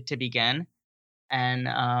needed to begin.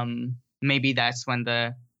 And maybe that's when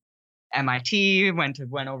the MIT went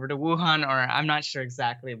over to Wuhan, or I'm not sure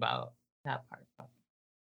exactly about that part.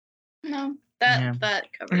 No, that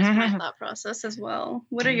covers my thought process as well.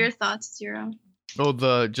 What are your thoughts, Zero?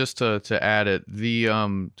 Oh, just to add it,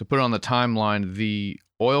 to put it on the timeline, the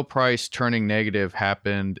oil price turning negative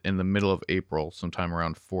happened in the middle of April, sometime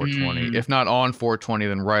around 420. If not on 420,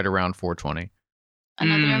 then right around 420.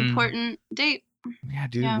 Another important date. Yeah,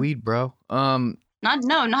 dude, weed, bro.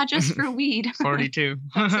 Not just for weed. 42.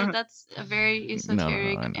 That's a very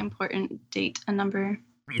esoteric, important date, a number.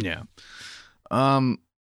 Yeah.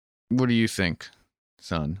 What do you think,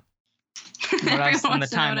 son? What else on the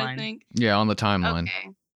timeline? Yeah, on the timeline. Okay.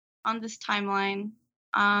 On this timeline,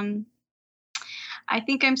 I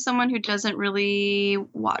think I'm someone who doesn't really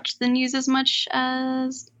watch the news as much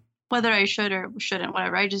as whether I should or shouldn't,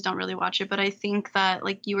 whatever. I just don't really watch it. But I think that,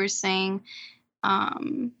 like you were saying,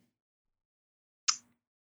 I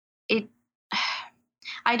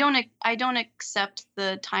don't accept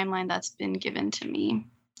the timeline that's been given to me.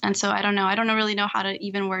 And so I don't really know how to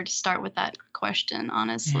even where to start with that question,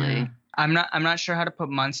 honestly. Yeah. I'm not sure how to put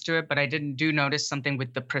months to it, but I do notice something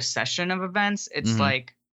with the procession of events. It's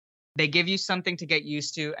like they give you something to get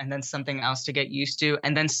used to and then something else to get used to.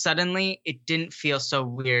 And then suddenly it didn't feel so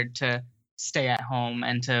weird to stay at home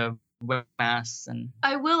and to wear masks. And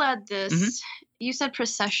I will add this. You said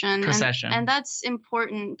procession. And that's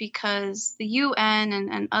important because the UN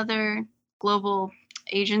and other global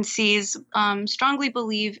agencies strongly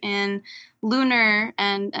believe in lunar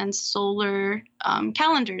and solar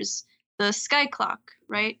calendars, the sky clock,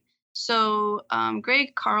 right? So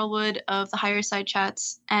Greg Carlwood of the Higher Side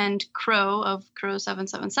Chats and Crow of Crow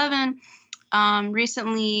 777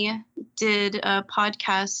 recently did a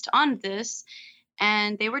podcast on this,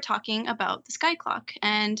 and they were talking about the sky clock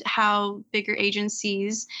and how bigger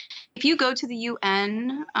agencies, if you go to the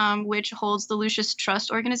UN, which holds the Lucis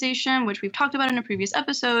Trust Organization, which we've talked about in a previous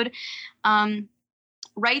episode,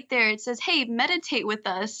 right there it says, hey, meditate with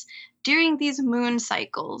us during these moon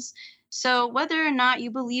cycles. So whether or not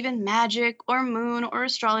you believe in magic or moon or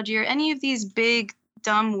astrology or any of these big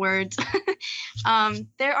dumb words,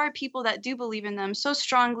 there are people that do believe in them so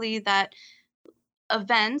strongly that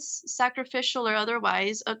events, sacrificial or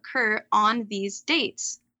otherwise, occur on these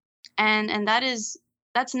dates. And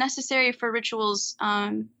that's necessary for rituals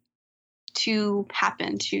to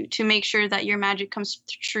happen, to make sure that your magic comes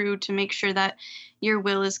true, to make sure that your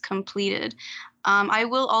will is completed. I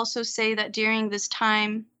will also say that during this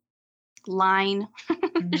time line,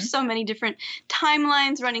 there's so many different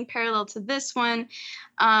timelines running parallel to this one,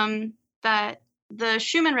 that the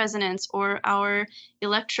Schumann resonance or our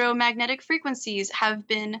electromagnetic frequencies have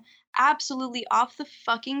been absolutely off the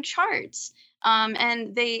fucking charts.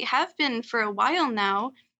 And they have been for a while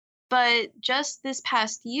now, but just this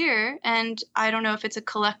past year, and I don't know if it's a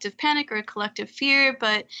collective panic or a collective fear,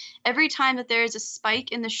 but every time that there is a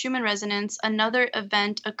spike in the Schumann resonance, another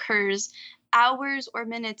event occurs hours or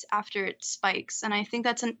minutes after it spikes. And I think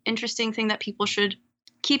that's an interesting thing that people should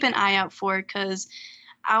keep an eye out for, because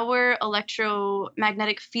our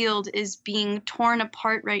electromagnetic field is being torn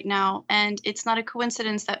apart right now. And it's not a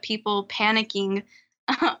coincidence that people panicking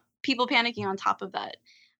on top of that.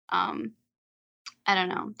 I don't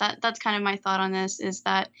know. That's kind of my thought on this, is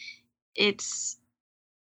that it's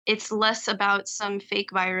less about some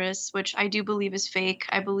fake virus, which I do believe is fake.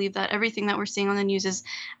 I believe that everything that we're seeing on the news is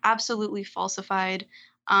absolutely falsified.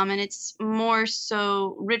 And it's more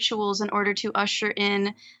so rituals in order to usher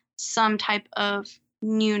in some type of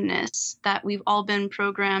newness that we've all been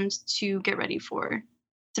programmed to get ready for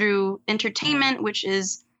through entertainment, which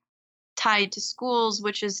is tied to schools,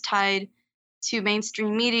 which is tied to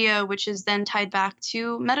mainstream media, which is then tied back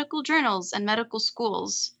to medical journals and medical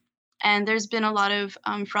schools. And there's been a lot of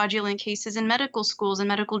fraudulent cases in medical schools and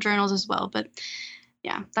medical journals as well. But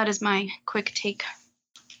yeah, that is my quick take.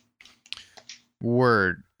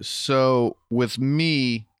 Word. So with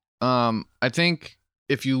me, I think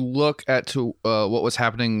if you look at what was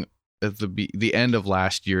happening at the end of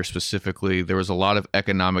last year specifically, there was a lot of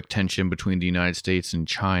economic tension between the United States and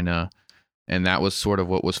China. And that was sort of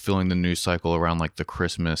what was filling the news cycle around like the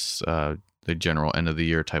Christmas, the general end of the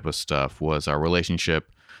year type of stuff, was our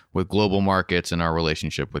relationship with global markets and our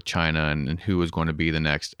relationship with China, and who was going to be the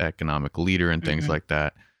next economic leader and things like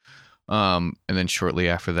that. And then shortly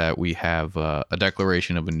after that, we have a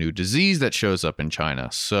declaration of a new disease that shows up in China.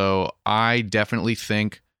 So I definitely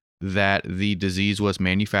think that the disease was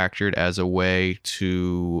manufactured as a way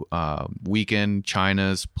to weaken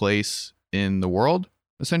China's place in the world,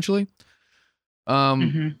 essentially.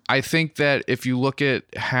 I think that if you look at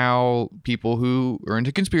how people who are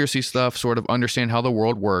into conspiracy stuff sort of understand how the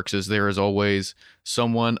world works, is there is always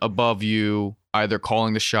someone above you either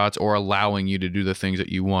calling the shots or allowing you to do the things that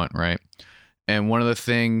you want, right? And one of the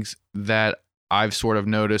things that I've sort of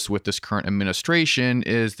noticed with this current administration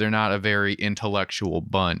is they're not a very intellectual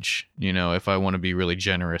bunch, you know, if I want to be really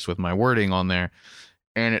generous with my wording on there.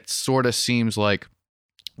 And it sort of seems like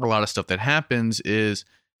a lot of stuff that happens is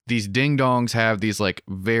these ding-dongs have these like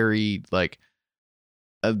very like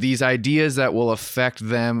these ideas that will affect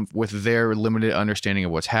them with their limited understanding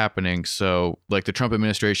of what's happening. So like the Trump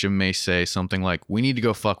administration may say something like, we need to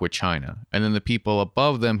go fuck with China. And then the people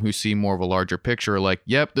above them who see more of a larger picture are like,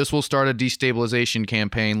 yep, this will start a destabilization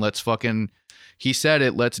campaign. Let's fucking, he said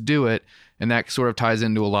it, let's do it. And that sort of ties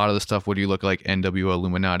into a lot of the stuff when you look like NWO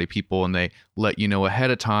Illuminati people and they let you know ahead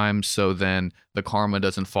of time. So then the karma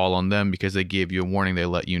doesn't fall on them because they gave you a warning, they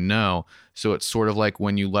let you know. So it's sort of like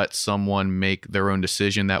when you let someone make their own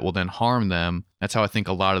decision that will then harm them. That's how I think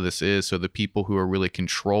a lot of this is. So the people who are really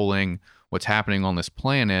controlling what's happening on this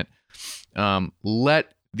planet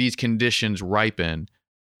let these conditions ripen,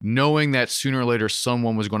 knowing that sooner or later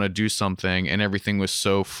someone was going to do something and everything was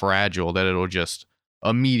so fragile that it'll just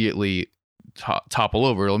immediately topple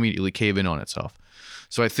over, it'll immediately cave in on itself.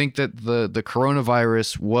 So I think that the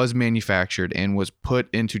coronavirus was manufactured and was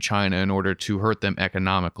put into China in order to hurt them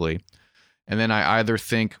economically. And then I either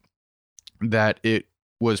think that it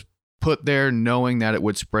was put there knowing that it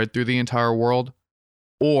would spread through the entire world,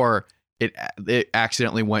 or it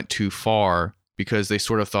accidentally went too far because they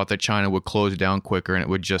sort of thought that China would close down quicker and it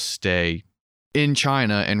would just stay in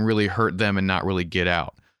China and really hurt them and not really get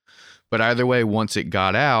out. But either way, once it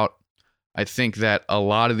got out, I think that a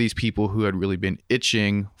lot of these people who had really been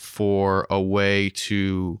itching for a way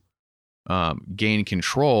to gain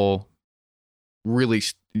control really,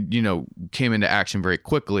 you know, came into action very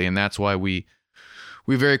quickly. And that's why we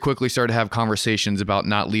very quickly started to have conversations about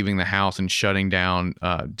not leaving the house and shutting down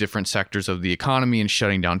different sectors of the economy and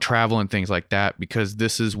shutting down travel and things like that, because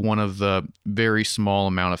this is one of the very small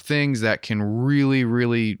amount of things that can really,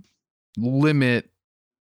 really limit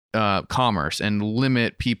commerce and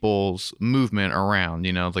limit people's movement around.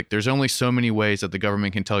 You know, like there's only so many ways that the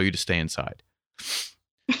government can tell you to stay inside,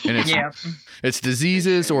 and it's it's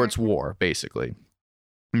diseases or it's war, basically.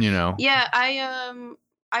 You know. Yeah,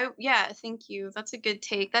 thank you. That's a good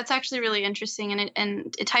take. That's actually really interesting, and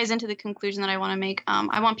it ties into the conclusion that I want to make.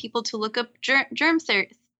 I want people to look up germ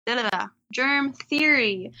theory. I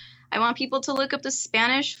want people to look up the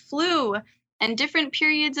Spanish flu and different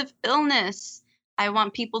periods of illness. I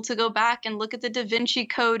want people to go back and look at the Da Vinci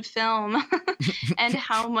Code film and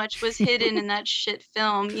how much was hidden in that shit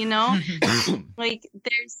film, you know? Like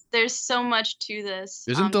there's so much to this.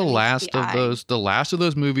 Isn't the last of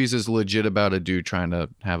those movies is legit about a dude trying to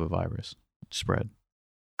have a virus spread?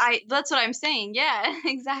 That's what I'm saying. Yeah,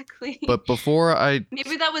 exactly. But before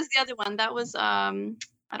maybe that was the other one. That was I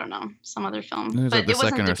don't know, some other film. It was like the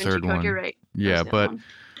second or third one. You're right. Yeah,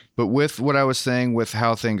 But with what I was saying with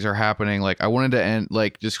how things are happening, like I wanted to end,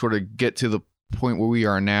 like just sort of get to the point where we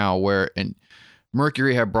are now, where, and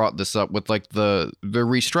Mercury had brought this up with like the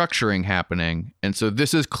restructuring happening. And so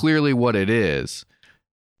this is clearly what it is.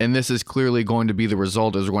 And this is clearly going to be the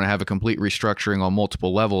result, is we're going to have a complete restructuring on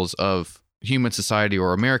multiple levels of human society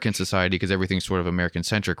or American society, because everything's sort of American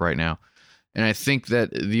centric right now. And I think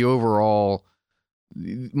that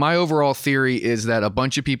my overall theory is that a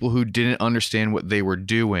bunch of people who didn't understand what they were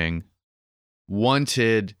doing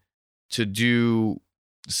wanted to do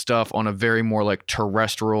stuff on a very more like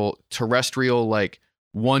terrestrial, like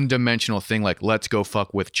one-dimensional thing, like let's go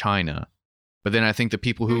fuck with China. But then I think the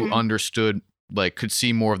people who understood, like could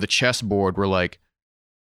see more of the chessboard, were like,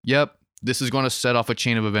 yep, this is going to set off a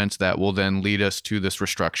chain of events that will then lead us to this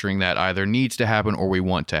restructuring that either needs to happen or we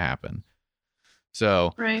want to happen.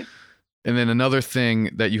 So right. And then another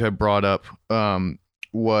thing that you had brought up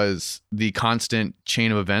was the constant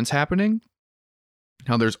chain of events happening.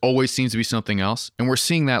 How there's always seems to be something else. And we're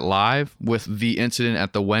seeing that live with the incident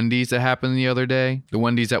at the Wendy's that happened the other day. The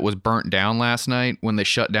Wendy's that was burnt down last night when they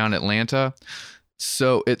shut down Atlanta.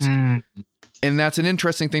 So it's And that's an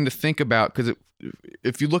interesting thing to think about, because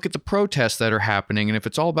if you look at the protests that are happening, and if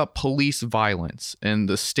it's all about police violence and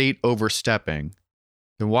the state overstepping,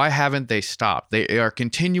 then why haven't they stopped? They are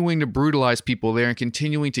continuing to brutalize people. They are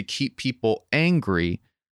continuing to keep people angry.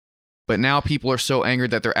 But now people are so angry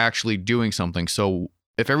that they're actually doing something. So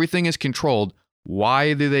if everything is controlled,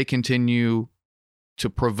 why do they continue to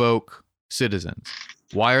provoke citizens?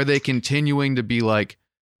 Why are they continuing to be like,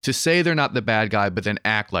 to say they're not the bad guy, but then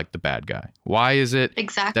act like the bad guy? Why is it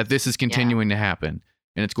that this is continuing to happen?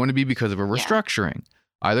 And it's going to be because of a restructuring.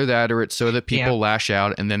 Either that, or it's so that people lash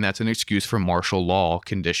out, and then that's an excuse for martial law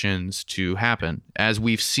conditions to happen, as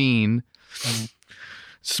we've seen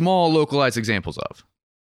small localized examples of.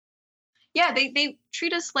 Yeah, they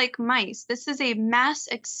treat us like mice. This is a mass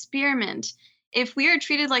experiment. If we are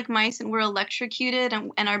treated like mice and we're electrocuted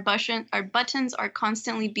and our buttons are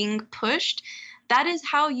constantly being pushed, that is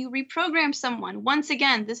how you reprogram someone. Once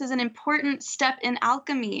again, this is an important step in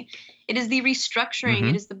alchemy. It is the restructuring.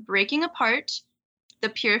 It is the breaking apart, the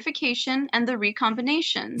purification, and the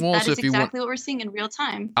recombination. Well, that is exactly what we're seeing in real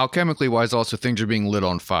time. Alchemically wise, also things are being lit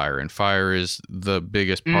on fire, and fire is the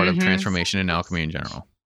biggest part of transformation in alchemy in general.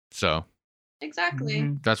 So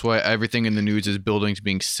exactly. That's why everything in the news is buildings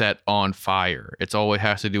being set on fire. It's always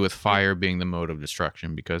has to do with fire being the mode of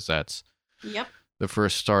destruction, because that's the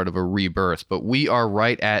first start of a rebirth. But we are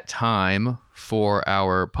right at time for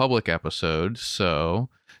our public episode. So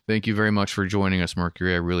thank you very much for joining us,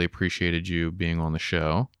 Mercury. I really appreciated you being on the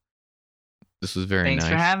show. This was very nice.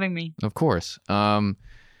 Thanks for having me. Of course. And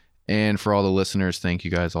for all the listeners, thank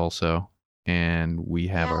you guys also. And we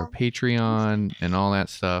have our Patreon and all that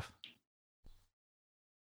stuff.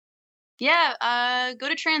 Yeah, go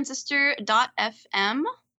to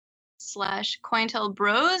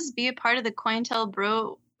transistor.fm/CointelBros. Be a part of the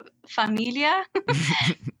CointelBro familia.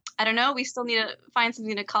 I don't know. We still need to find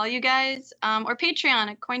something to call you guys. Or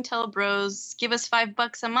Patreon at CointelBros. Give us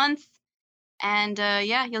 $5 a month. And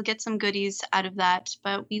you'll get some goodies out of that.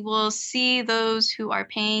 But we will see those who are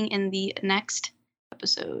paying in the next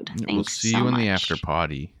episode. Thanks. We'll see you in the after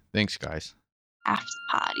party. Thanks, guys. After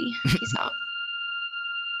party. Peace out.